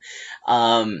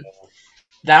 Um,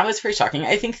 that was pretty shocking.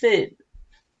 I think that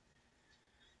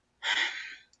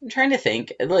I'm trying to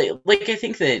think. Like I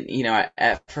think that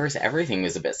at first everything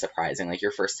was a bit surprising. Like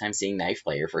your first time seeing knife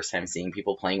play, your first time seeing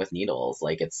people playing with needles.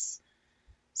 Like it's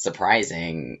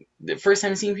surprising. The first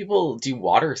time seeing people do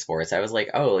water sports, I was like,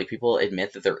 oh, like people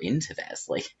admit that they're into this.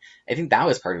 Like I think that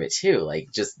was part of it too. Like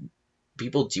just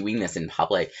people doing this in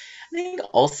public. I think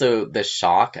also the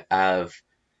shock of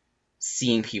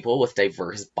seeing people with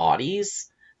diverse bodies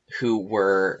who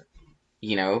were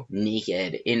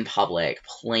naked in public,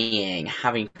 playing,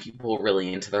 having people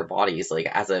really into their bodies. Like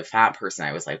as a fat person,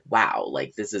 I was like, wow,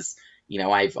 like this is,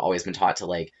 I've always been taught to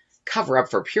like cover up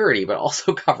for purity, but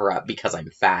also cover up because I'm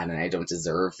fat and I don't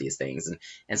deserve these things.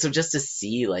 And so just to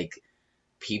see like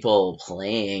people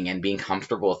playing and being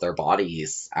comfortable with their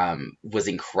bodies was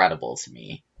incredible to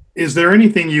me. Is there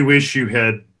anything you wish you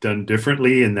had done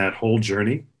differently in that whole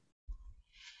journey?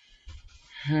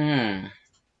 Hmm.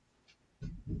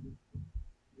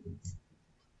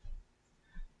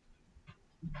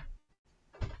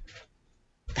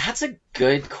 That's a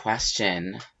good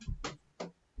question.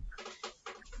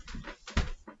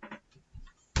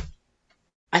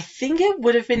 I think it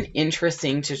would have been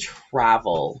interesting to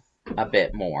travel a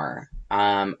bit more.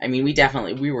 I mean,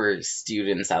 we were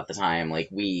students at the time. Like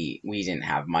we didn't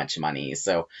have much money,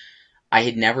 so I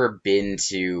had never been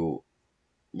to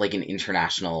like an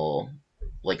international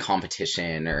like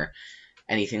competition or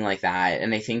anything like that.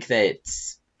 And I think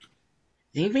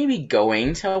maybe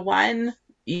going to one,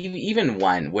 even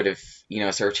one would have,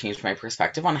 sort of changed my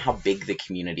perspective on how big the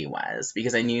community was,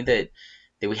 because I knew that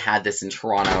we had this in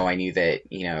Toronto. I knew that,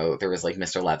 there was like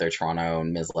Mr. Leather Toronto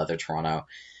and Ms. Leather Toronto.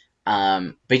 But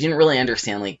I didn't really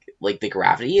understand like the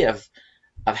gravity of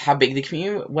how big the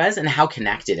community was and how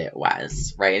connected it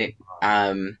was, right?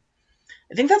 I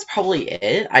think that's probably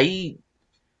it. I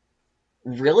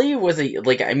really was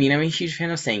I'm a huge fan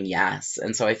of saying yes.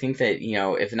 And so I think that,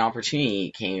 if an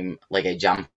opportunity came, like, I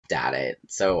jumped at it.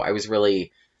 So I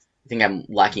think I'm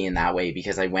lucky in that way,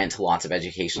 because I went to lots of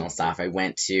educational stuff. I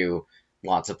went to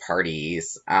lots of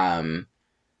parties. There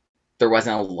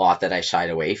wasn't a lot that I shied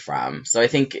away from. So I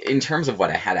think in terms of what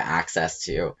I had access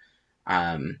to,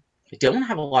 I don't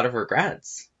have a lot of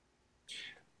regrets.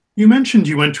 You mentioned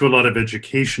you went to a lot of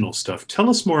educational stuff. Tell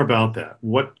us more about that.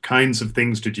 What kinds of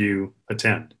things did you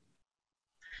attend?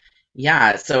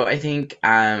 Yeah, so I think,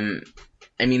 there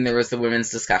was the women's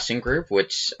discussion group,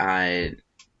 which I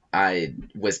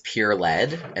was peer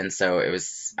led. And so it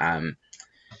was,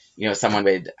 someone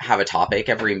would have a topic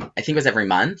I think it was every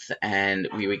month, and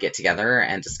we would get together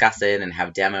and discuss it and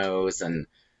have demos. And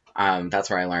that's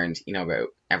where I learned, about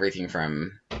everything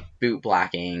from boot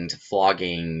blacking to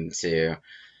flogging to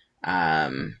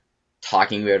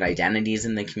talking about identities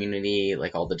in the community,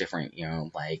 like all the different,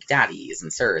 like daddies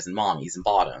and sirs and mommies and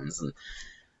bottoms. And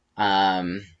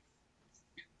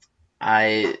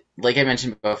like I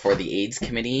mentioned before, the AIDS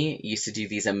committee used to do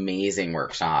these amazing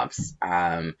workshops.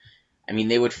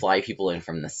 They would fly people in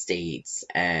from the States,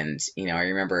 and, I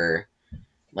remember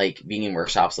like being in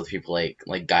workshops with people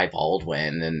like Guy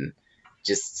Baldwin, and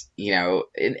just,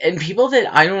 and people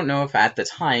that I don't know if at the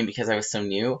time, because I was so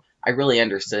new, I really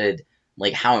understood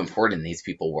like how important these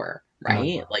people were,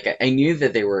 right? Like I knew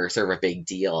that they were sort of a big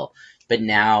deal, but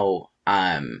now,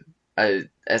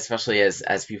 especially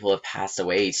as people have passed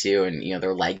away too, and,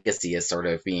 their legacy is sort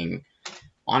of being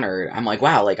honored, I'm like,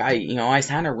 wow, like I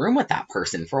sat in a room with that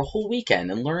person for a whole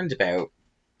weekend and learned about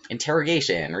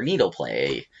interrogation or needle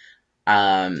play.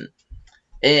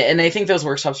 And I think those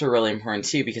workshops were really important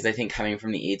too, because I think coming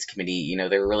from the AIDS committee,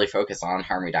 they were really focused on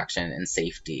harm reduction and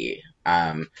safety.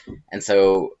 And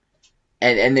so,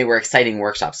 and they were exciting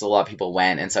workshops. So a lot of people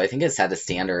went. And so I think it set a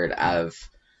standard of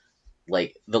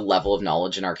like the level of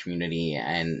knowledge in our community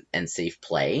and safe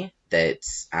play that,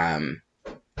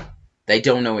 they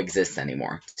don't know exists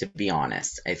anymore, to be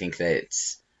honest. I think that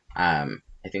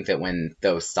when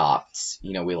those stopped,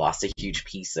 we lost a huge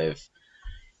piece of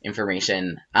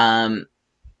information. I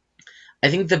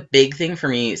think the big thing for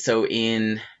me, so I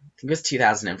think it was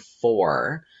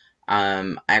 2004,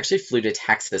 I actually flew to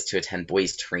Texas to attend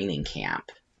boys training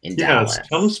camp in Dallas. Yes,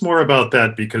 tell us more about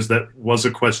that, because that was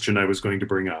a question I was going to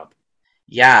bring up.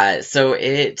 Yeah, so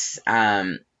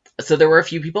so there were a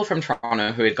few people from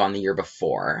Toronto who had gone the year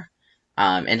before,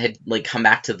 and had like come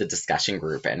back to the discussion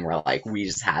group and were like, we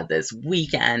just had this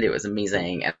weekend, it was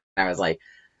amazing. And I was like,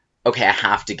 okay, I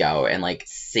have to go, and like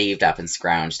saved up and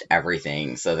scrounged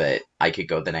everything so that I could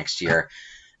go the next year.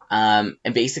 And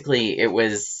basically it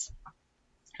was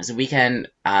a weekend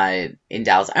in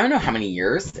Dallas. I don't know how many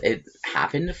years it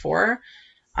happened for.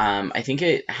 I think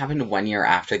it happened 1 year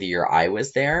after the year I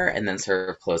was there, and then sort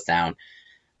of closed down.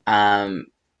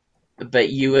 But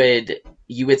you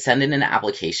would send in an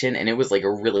application, and it was like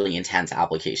a really intense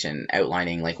application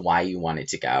outlining like why you wanted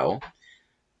to go.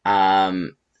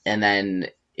 And then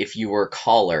if you were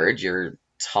collared, your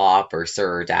top or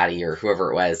sir or daddy or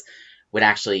whoever it was would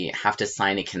actually have to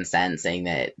sign a consent saying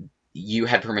that you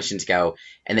had permission to go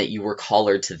and that you were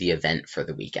collared to the event for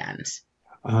the weekend.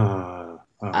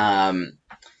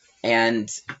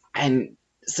 And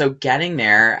so getting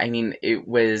there, I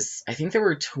think there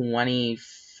were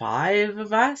 25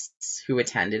 of us who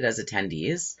attended as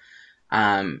attendees,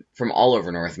 from all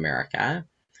over North America.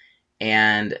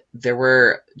 And there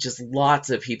were just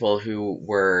lots of people who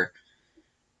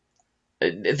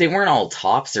they weren't all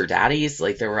tops or daddies.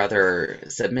 Like there were other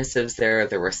submissives there.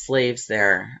 There were slaves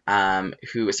there,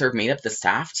 who sort of made up the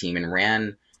staff team and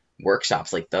ran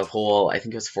workshops, like the whole, I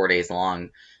think it was 4 days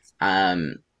long,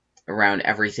 around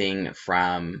everything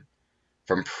from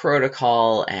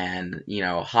protocol and,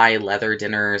 high leather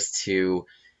dinners to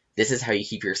this is how you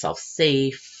keep yourself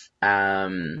safe.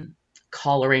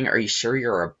 Collaring, are you sure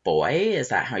you're a boy? Is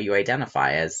that how you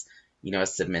identify as, a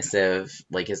submissive?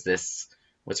 Like, is this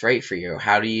what's right for you?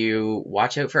 How do you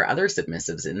watch out for other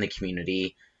submissives in the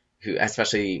community, who,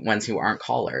 especially ones who aren't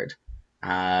collared?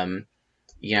 And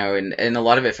a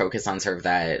lot of it focused on sort of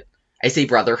that, I say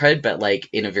brotherhood, but like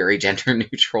in a very gender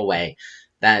neutral way,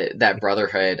 that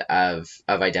brotherhood of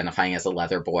identifying as a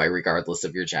leather boy, regardless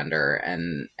of your gender,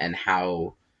 and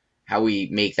how we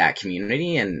make that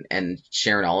community and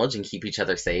share knowledge and keep each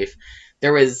other safe.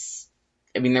 There was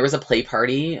a play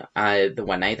party the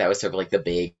one night that was sort of like the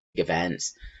big event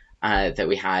that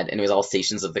we had, and it was all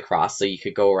Stations of the Cross, so you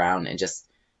could go around and just,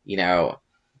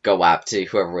 go up to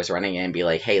whoever was running it and be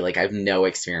like, hey, like, I have no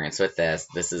experience with this.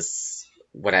 This is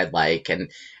what I'd like. And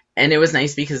it was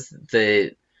nice because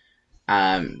the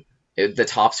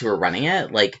tops who were running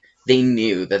it, like, they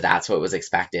knew that that's what was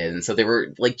expected. And so they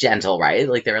were like gentle, right?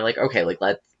 Like, they were like, okay, like,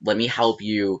 let me help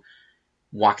you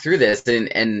walk through this.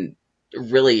 And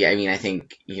really, I mean, I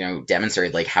think,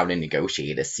 demonstrated like how to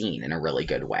negotiate a scene in a really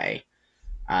good way.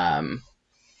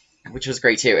 Which was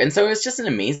great too. And so it was just an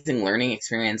amazing learning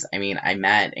experience. I mean, I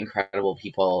met incredible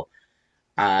people.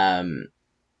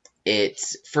 It,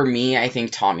 for me, I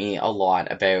think taught me a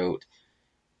lot about,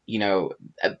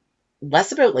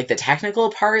 less about like the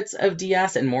technical parts of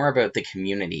DS and more about the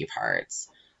community parts,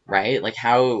 right? Like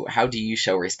how do you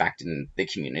show respect in the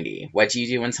community? What do you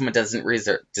do when someone doesn't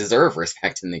deserve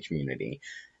respect in the community?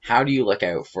 How do you look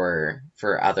out for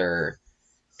other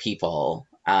people?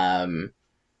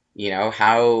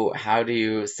 How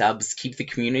do subs keep the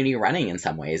community running in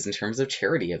some ways in terms of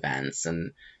charity events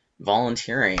and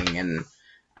volunteering,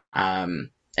 and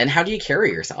how do you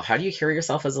carry yourself? How do you carry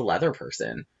yourself as a leather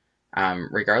person,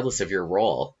 regardless of your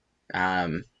role?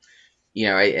 I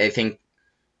think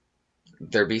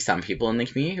there'd be some people in the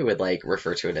community who would like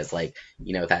refer to it as like,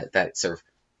 that sort of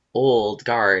old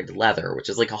guard leather, which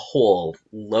is like a whole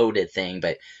loaded thing.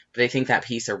 But I think that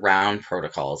piece around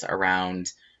protocols, around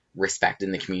respect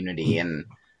in the community, and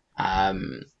I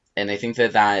think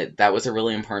that was a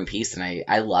really important piece, and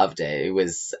I loved it. It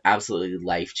was absolutely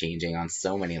life-changing on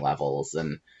so many levels,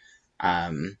 and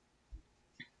and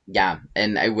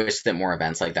I wish that more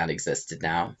events like that existed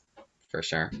now, for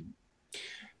sure.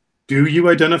 Do you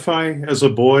identify as a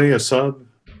boy, a sub?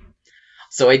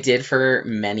 So I did for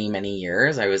many, many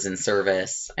years. I was in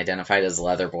service, identified as a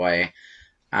leather boy.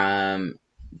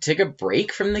 Took a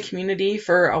break from the community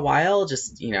for a while,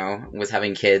 just, was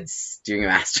having kids, doing a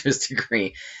master's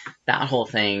degree, that whole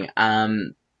thing.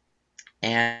 And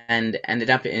ended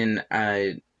up in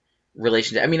a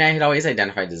relationship. I mean, I had always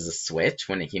identified as a switch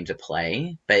when it came to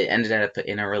play, but ended up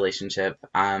in a relationship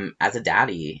as a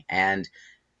daddy, and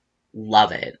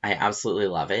love it. I absolutely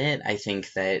love it. I think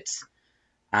that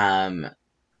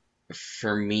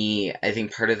for me, I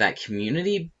think part of that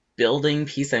community building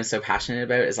piece I'm so passionate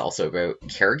about is also about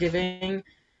caregiving.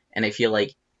 And I feel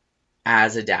like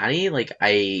as a daddy, like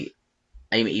I'm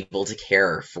able to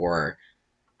care for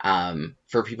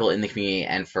people in the community,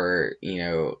 and for,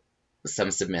 some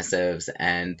submissives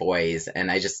and boys.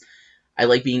 And I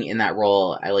like being in that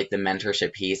role. I like the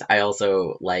mentorship piece. I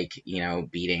also like,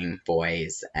 beating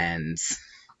boys and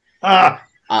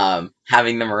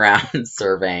having them around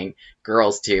serving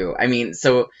girls too. I mean,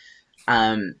 so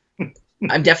I'm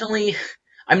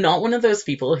not one of those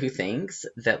people who thinks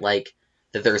that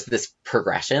that there's this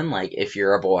progression, like if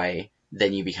you're a boy,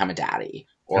 then you become a daddy,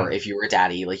 or if you were a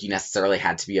daddy, like you necessarily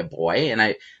had to be a boy. And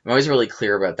I'm always really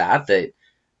clear about that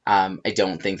I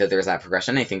don't think that there's that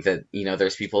progression. I think that,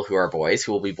 there's people who are boys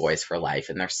who will be boys for life,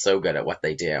 and they're so good at what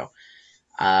they do.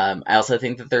 I also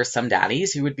think that there's some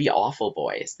daddies who would be awful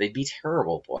boys. They'd be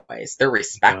terrible boys. They're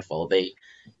respectful. They,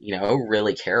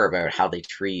 really care about how they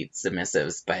treat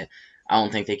submissives, but I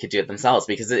don't think they could do it themselves,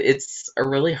 because it's a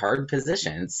really hard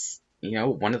position. It's,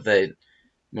 one of the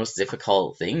most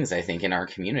difficult things, I think, in our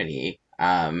community.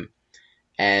 And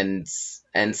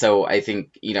so I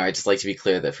think, I just like to be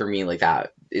clear that for me, like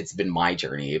that, it's been my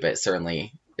journey, but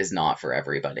certainly is not for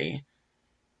everybody.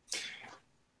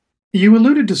 You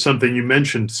alluded to something, you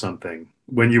mentioned something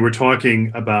when you were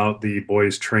talking about the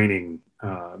boys training.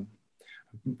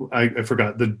 I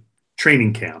forgot the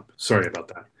training camp. Sorry about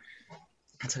that.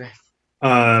 That's okay.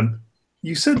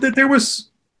 You said that there was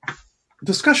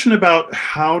discussion about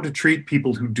how to treat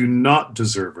people who do not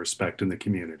deserve respect in the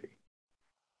community.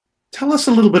 Tell us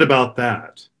a little bit about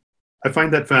that. I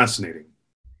find that fascinating.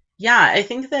 Yeah, I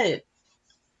think that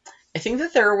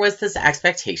there was this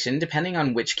expectation, depending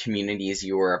on which communities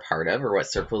you were a part of or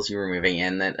what circles you were moving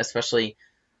in, that especially,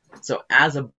 so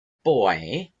as a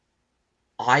boy,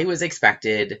 I was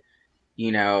expected,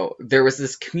 there was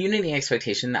this community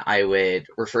expectation that I would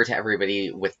refer to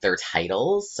everybody with their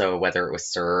titles. So whether it was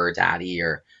sir or daddy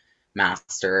or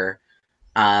master,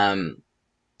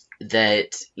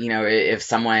 that, if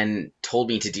someone told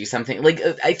me to do something, like,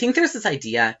 I think there's this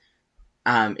idea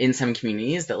in some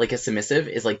communities that like a submissive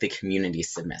is like the community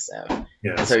submissive.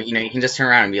 Yes. And so, you can just turn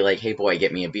around and be like, hey boy,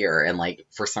 get me a beer. And like,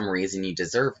 for some reason you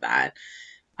deserve that.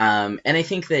 And I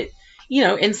think that,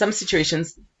 in some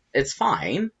situations it's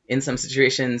fine in some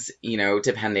situations,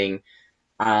 depending.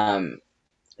 Um,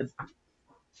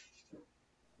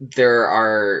 there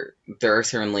are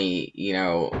certainly,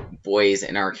 boys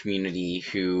in our community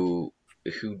who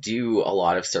do a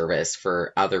lot of service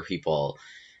for other people.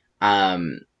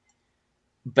 Um,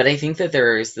 but I think that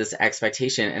there's this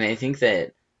expectation, and I think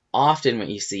that often what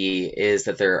you see is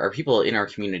that there are people in our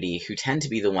community who tend to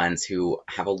be the ones who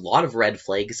have a lot of red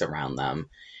flags around them,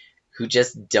 who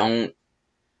just don't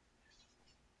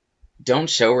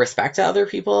show respect to other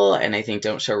people, and I think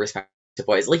don't show respect to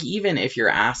boys. Like, even if you're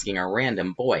asking a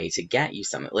random boy to get you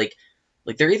something, like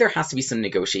there either has to be some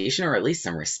negotiation or at least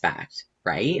some respect,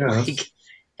 right? Yes.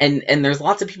 And there's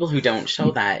lots of people who don't show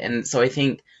that, and so I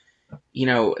think, you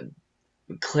know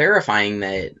clarifying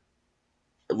that,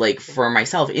 like, for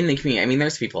myself in the community, I mean,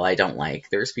 there's people I don't like,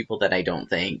 there's people that I don't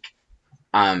think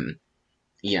um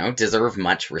deserve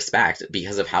much respect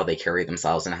because of how they carry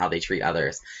themselves and how they treat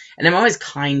others. And I'm always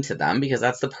kind to them because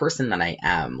that's the person that I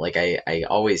am. Like, I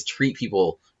always treat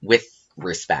people with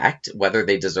respect, whether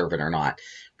they deserve it or not.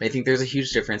 But I think there's a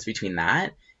huge difference between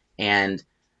that and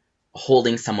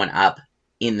holding someone up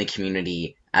in the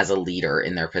community as a leader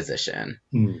in their position.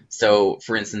 Mm. So,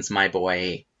 for instance, my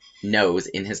boy knows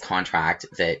in his contract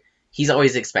that he's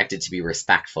always expected to be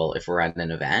respectful if we're at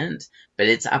an event, but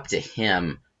it's up to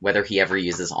him whether he ever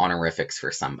uses honorifics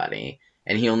for somebody.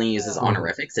 And he only uses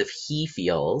honorifics if he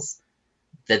feels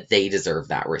that they deserve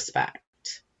that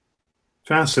respect.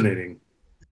 Fascinating.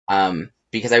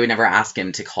 Because I would never ask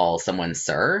him to call someone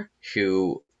sir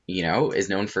who, is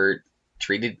known for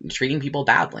treating people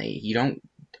badly. You don't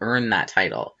earn that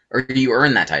title, or you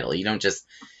earn that title. You don't just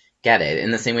get it. In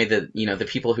the same way that, the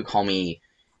people who call me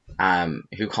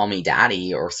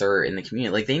daddy or sir in the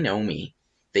community, like, they know me,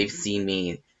 they've seen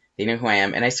me, they know who I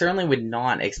am, and I certainly would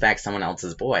not expect someone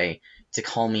else's boy to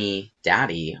call me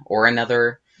daddy or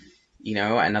another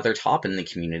top in the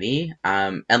community,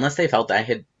 unless they felt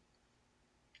that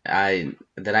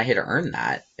I had earned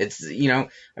that. It's,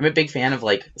 I'm a big fan of,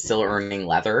 like, still earning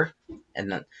leather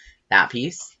and that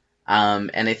piece. And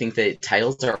I think that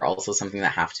titles are also something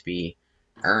that have to be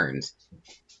earned.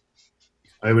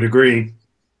 I would agree.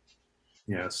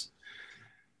 Yes.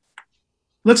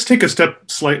 Let's take a step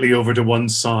slightly over to one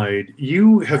side.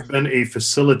 You have been a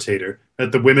facilitator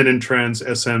at the Women in Trans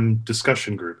SM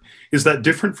discussion group. Is that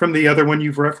different from the other one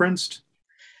you've referenced?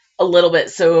 A little bit.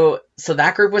 So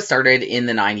that group was started in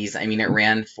the 90s. I mean, it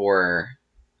ran for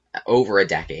over a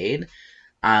decade.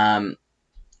 And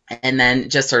then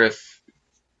just sort of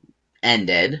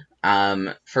ended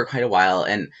for quite a while.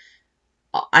 And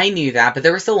I knew that, but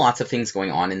there were still lots of things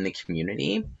going on in the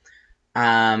community.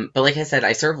 But like I said,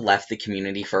 I sort of left the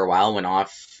community for a while, went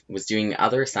off, was doing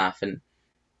other stuff, and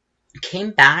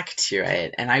came back to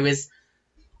it. And I was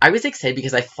excited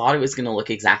because I thought it was going to look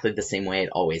exactly the same way it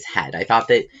always had. I thought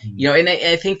that, and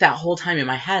I think that whole time in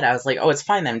my head, I was like, oh, it's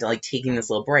fine. I'm like taking this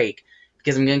little break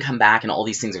because I'm going to come back and all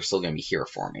these things are still going to be here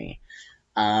for me.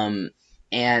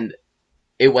 And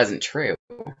it wasn't true.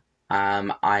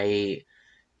 My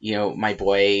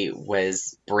boy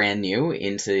was brand new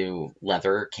into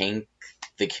leather kink,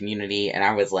 the community, and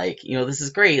I was like, this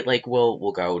is great. Like,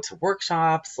 we'll go to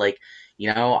workshops. Like,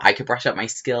 I could brush up my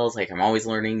skills. Like, I'm always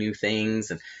learning new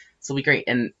things, and this will be great.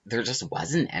 And there just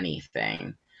wasn't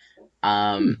anything.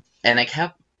 And I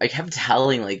kept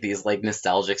telling, like, these, like,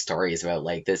 nostalgic stories about,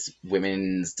 like, this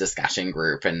women's discussion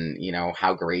group and,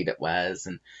 how great it was.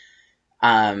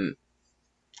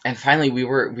 And finally we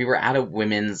were at a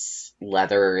women's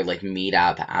leather, like,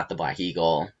 meetup at the Black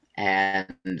Eagle,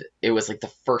 and it was like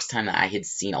the first time that I had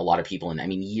seen a lot of people in, I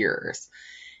mean, years.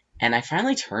 And I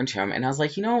finally turned to him and I was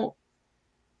like,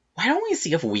 why don't we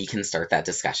see if we can start that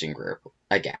discussion group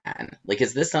again? Like,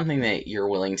 is this something that you're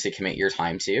willing to commit your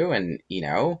time to, and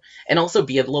and also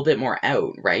be a little bit more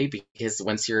out, right? Because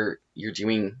once you're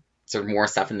doing sort of more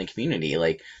stuff in the community,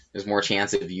 like, there's more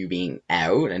chance of you being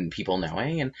out and people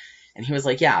knowing. And he was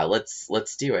like, yeah,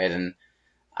 let's do it.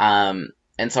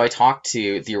 And so I talked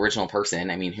to the original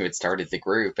person, I mean, who had started the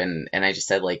group, and I just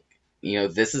said, like,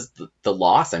 this is the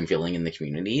loss I'm feeling in the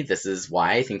community. This is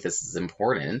why I think this is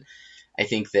important. I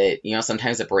think that,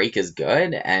 sometimes a break is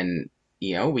good, and,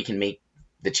 we can make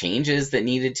the changes that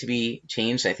needed to be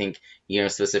changed. I think,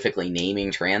 specifically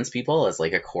naming trans people as,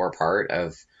 like, a core part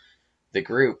of the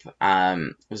group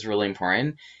was really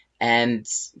important. And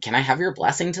can I have your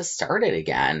blessing to start it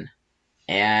again?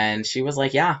 And she was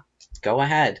like, yeah, go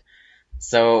ahead.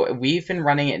 So we've been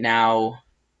running it now,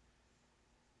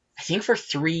 I think, for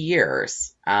 3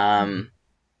 years. And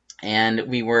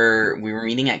we were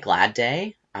meeting at Glad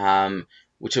Day,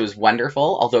 which was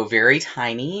wonderful, although very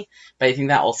tiny. But I think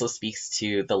that also speaks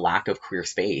to the lack of queer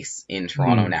space in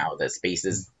Toronto Mm. now. The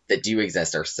spaces that do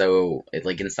exist are so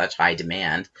like in such high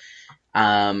demand.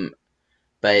 Um,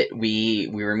 but we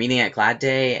were meeting at Glad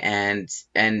Day, and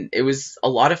it was a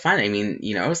lot of fun. I mean,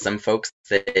 some folks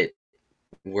that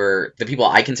were the people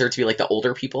I consider to be like the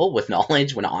older people with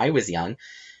knowledge when I was young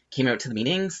came out to the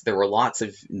meetings. There were lots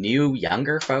of new,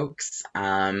 younger folks.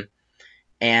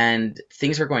 And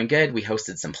things were going good. We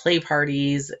hosted some play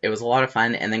parties. It was a lot of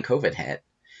fun. And then COVID hit.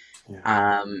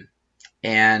 Yeah.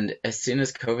 And as soon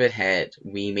as COVID hit,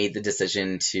 we made the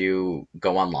decision to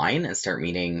go online and start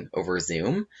meeting over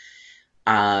Zoom.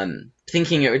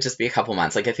 Thinking it would just be a couple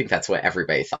months. Like, I think that's what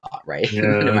everybody thought, right?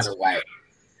 No Yes. matter what.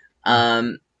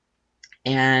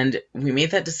 And we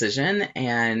made that decision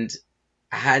and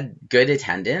had good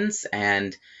attendance.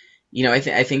 And, I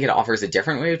think it offers a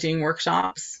different way of doing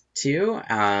workshops too.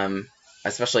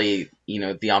 Especially,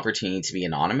 the opportunity to be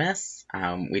anonymous.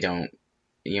 We don't,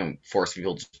 force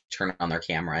people to turn on their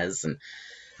cameras and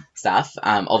stuff.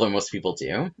 Although most people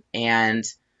do. And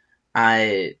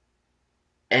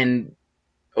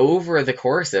over the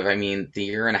course of, the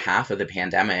year and a half of the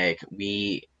pandemic,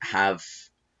 we have,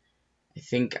 I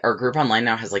think our group online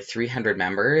now has like 300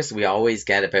 members. We always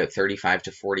get about 35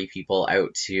 to 40 people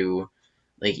out to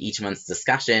like each month's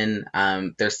discussion.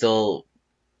 They're still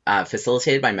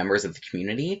facilitated by members of the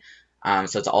community.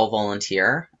 So it's all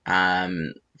volunteer.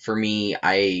 For me,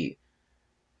 I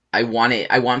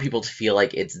want people to feel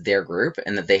like it's their group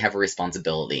and that they have a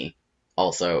responsibility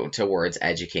also towards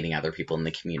educating other people in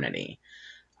the community.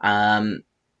 And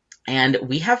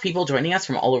we have people joining us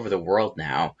from all over the world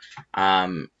now.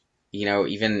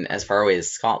 Even as far away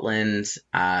as Scotland.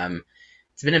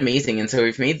 It's been amazing. And so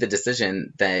we've made the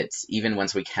decision that even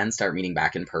once we can start meeting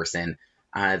back in person,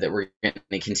 that we're going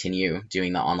to continue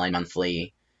doing the online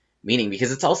monthly meeting,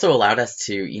 because it's also allowed us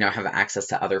to, have access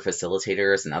to other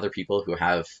facilitators and other people who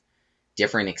have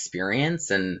different experience.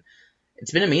 And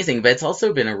it's been amazing, but it's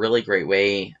also been a really great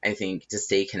way, I think, to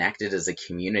stay connected as a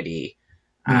community.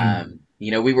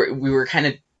 We were kind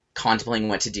of contemplating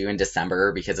what to do in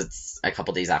December because it's a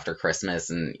couple days after Christmas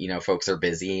and, folks are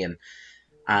busy, and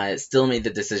still made the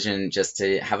decision just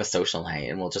to have a social night,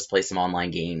 and we'll just play some online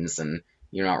games and,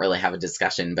 not really have a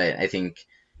discussion. But I think,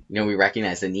 we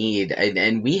recognize the need,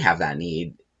 and we have that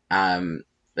need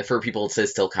for people to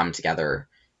still come together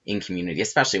in community,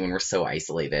 especially when we're so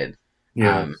isolated,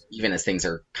 Yes. even as things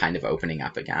are kind of opening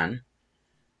up again.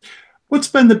 What's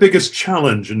been the biggest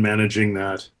challenge in managing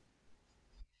that?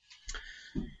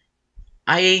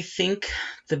 I think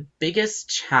the biggest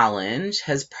challenge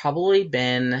has probably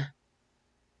been, I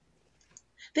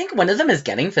think one of them is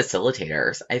getting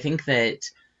facilitators. I think that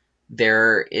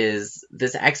there is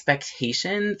this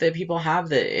expectation that people have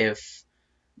that if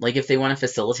they want to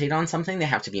facilitate on something, they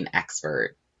have to be an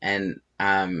expert. And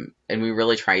we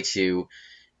really try to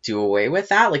do away with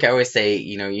that. Like I always say,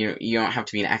 you don't have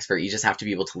to be an expert. You just have to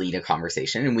be able to lead a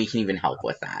conversation, and we can even help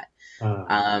with that.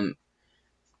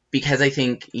 Because I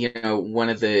think, one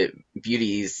of the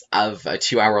beauties of a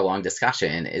 2-hour long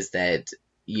discussion is that,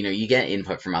 you get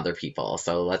input from other people.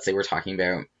 So let's say we're talking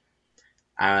about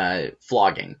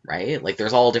flogging, right? Like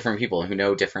there's all different people who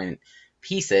know different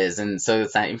pieces. And so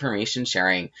it's that information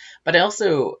sharing. But I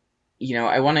also,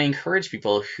 I want to encourage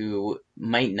people who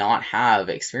might not have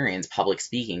experience public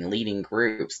speaking, leading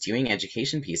groups, doing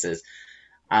education pieces,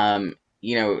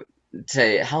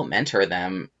 to help mentor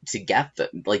them to get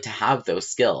to have those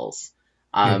skills.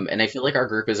 And I feel like our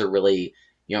group is a really,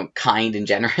 kind and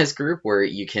generous group where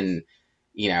you can,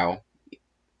 you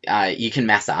can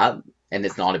mess up and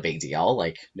it's not a big deal.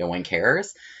 Like no one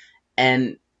cares.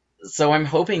 And so I'm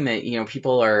hoping that,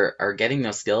 people are getting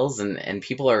those skills, and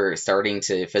people are starting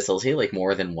to facilitate like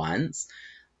more than once.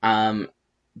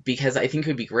 Because I think it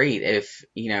would be great if,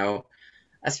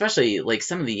 especially like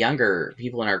some of the younger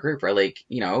people in our group are like,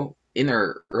 in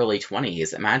their early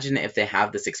 20s. Imagine if they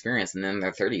have this experience and then in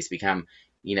their 30s become,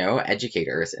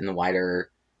 educators in the wider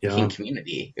kink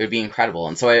community. It would be incredible.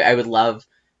 And so I would love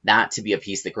that to be a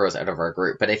piece that grows out of our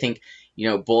group. But I think,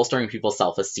 bolstering people's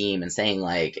self-esteem and saying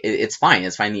like, it's fine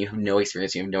that you have no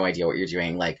experience, you have no idea what you're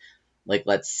doing. Like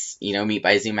let's, meet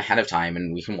by Zoom ahead of time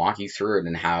and we can walk you through it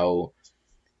and how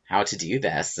to do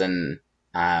this. And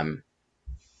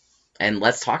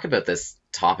let's talk about this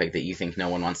topic that you think no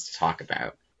one wants to talk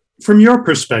about. From your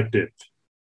perspective,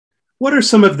 what are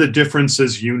some of the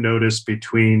differences you notice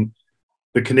between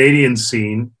the Canadian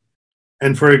scene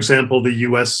and, for example, the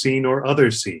US scene or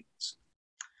other scenes?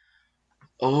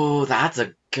 Oh, that's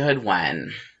a good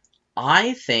one.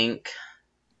 I think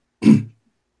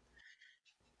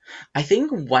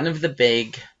one of the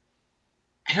big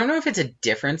I don't know if it's a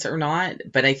difference or not,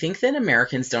 but I think that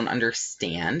Americans don't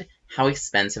understand how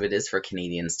expensive it is for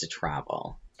Canadians to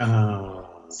travel.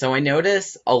 So I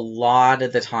notice a lot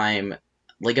of the time,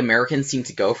 like, Americans seem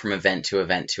to go from event to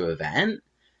event to event,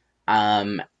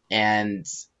 and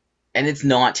it's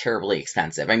not terribly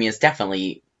expensive. I mean, it's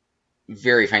definitely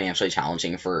very financially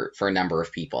challenging for a number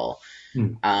of people.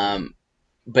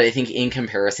 But I think in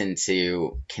comparison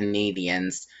to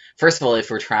Canadians, first of all,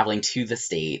 if we're traveling to the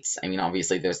States, I mean,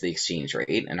 obviously there's the exchange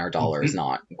rate, and our dollar is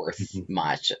not worth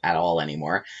much at all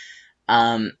anymore.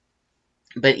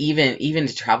 But even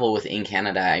to travel within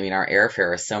Canada, I mean, our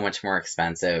airfare is so much more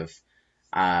expensive.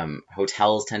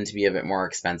 Hotels tend to be a bit more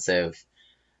expensive,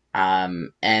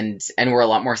 and we're a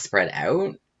lot more spread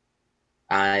out.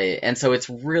 And so it's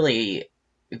really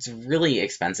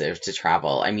expensive to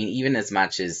travel. I mean, even as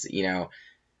much as, you know,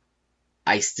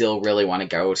 I still really want to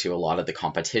go to a lot of the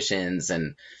competitions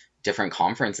and different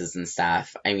conferences and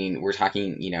stuff. I mean, we're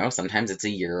talking, you know, sometimes it's a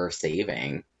year of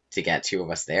saving to get two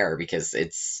of us there because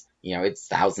it's, you know, it's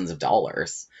thousands of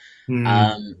dollars.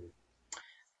 I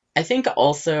think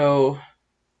also,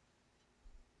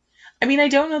 I mean, I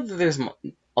don't know that there's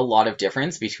a lot of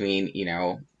difference between, you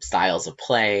know, styles of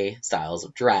play, styles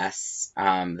of dress,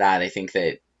 that I think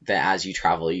that as you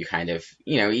travel, you kind of,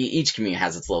 you know, each community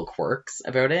has its little quirks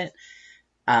about it.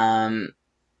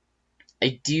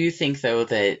 I do think, though,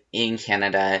 that in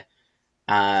Canada,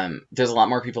 there's a lot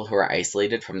more people who are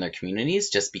isolated from their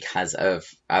communities just because of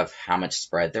how much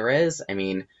spread there is. I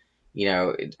mean, you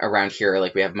know, around here,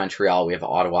 like, we have Montreal, we have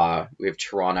Ottawa, we have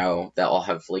Toronto, that all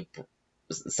have, like,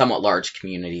 somewhat large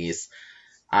communities.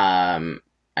 I'm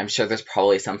sure there's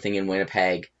probably something in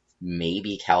Winnipeg,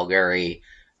 maybe Calgary,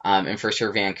 and for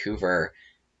sure Vancouver.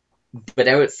 But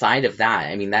outside of that,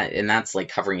 I mean, that's like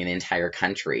covering an entire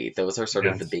country. Those are sort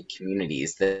of the big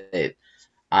communities that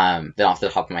off the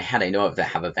top of my head I know of that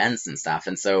have events and stuff.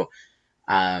 And so,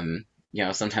 you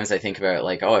know, sometimes I think about,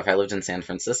 like, oh, if I lived in San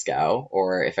Francisco,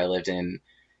 or if I lived in,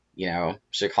 you know,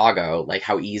 Chicago, like,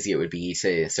 how easy it would be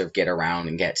to sort of get around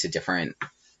and get to different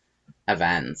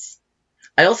events.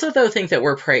 I also, though, think that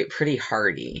we're pretty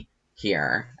hardy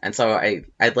here. And so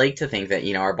I'd like to think that,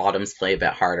 you know, our bottoms play a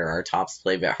bit harder, our tops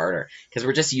play a bit harder, because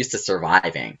we're just used to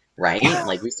surviving, right?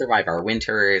 Like, we survive our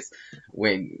winters,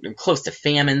 we're close to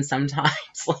famine sometimes.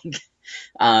 Like,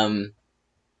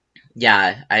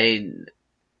 yeah, I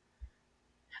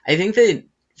think that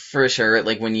for sure,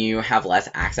 like, when you have less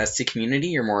access to community,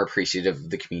 you're more appreciative of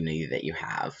the community that you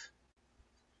have.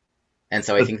 And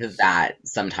so I think that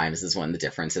sometimes is one of the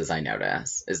differences I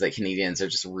notice, is that Canadians are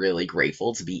just really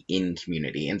grateful to be in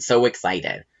community and so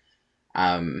excited.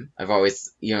 I've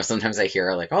always, you know, sometimes I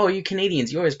hear, like, oh, you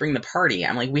Canadians, you always bring the party.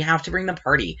 I'm like, we have to bring the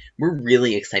party. We're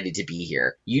really excited to be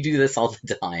here. You do this all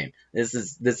the time. This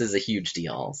is a huge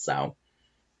deal. So,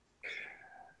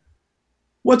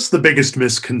 what's the biggest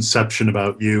misconception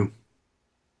about you?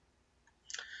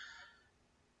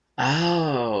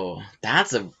 Oh,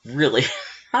 that's a really...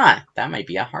 that might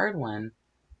be a hard one.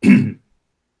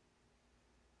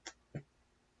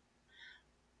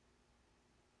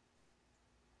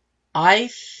 I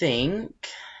think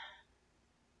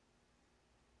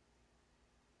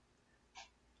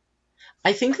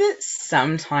that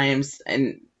sometimes,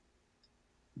 and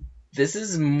this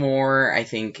is more, I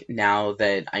think, now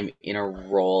that I'm in a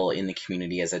role in the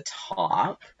community as a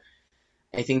top,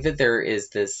 I think that there is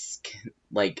this,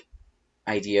 like,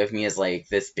 idea of me as, like,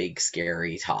 this big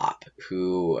scary top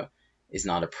who is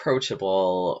not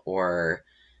approachable, or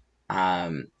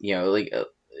you know, like,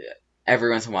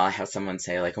 every once in a while I have someone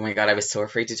say, like, oh my god, I was so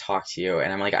afraid to talk to you,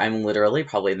 and I'm like, I'm literally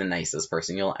probably the nicest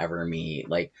person you'll ever meet.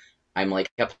 Like, I'm like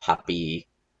a puppy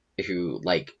who,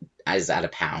 like, is at a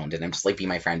pound, and I'm just like, be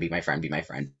my friend, be my friend, be my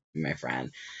friend, be my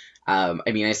friend. I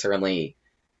mean, I certainly,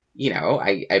 you know,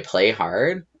 I play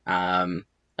hard, I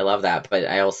love that, but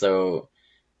I also,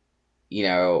 you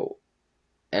know,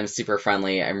 am super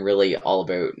friendly. I'm really all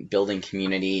about building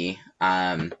community.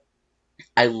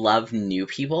 I love new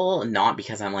people, not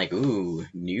because I'm like, ooh,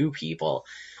 new people,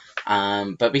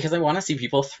 but because I want to see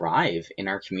people thrive in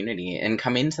our community and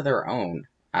come into their own.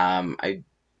 I'd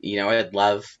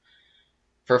love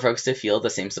for folks to feel the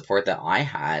same support that I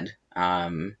had.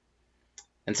 And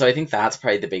so I think that's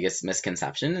probably the biggest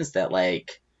misconception, is that,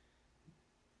 like,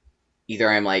 either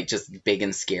I'm, like, just big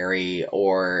and scary,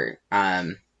 or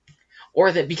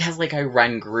that because, like, I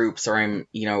run groups, or I'm,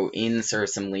 you know, in sort of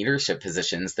some leadership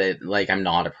positions, that, like, I'm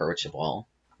not approachable.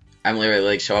 I'm literally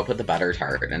like, show up with the butter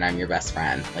tart and I'm your best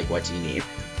friend. Like, what do you need?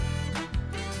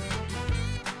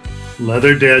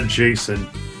 Leatherdad Jayeson,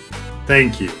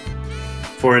 thank you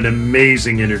for an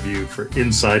amazing interview for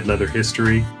Inside Leather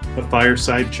History, a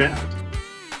Fireside Chat.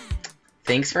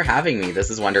 Thanks for having me. This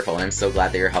is wonderful, and I'm so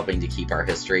glad that you're helping to keep our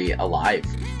history alive.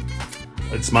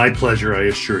 It's my pleasure, I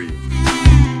assure you.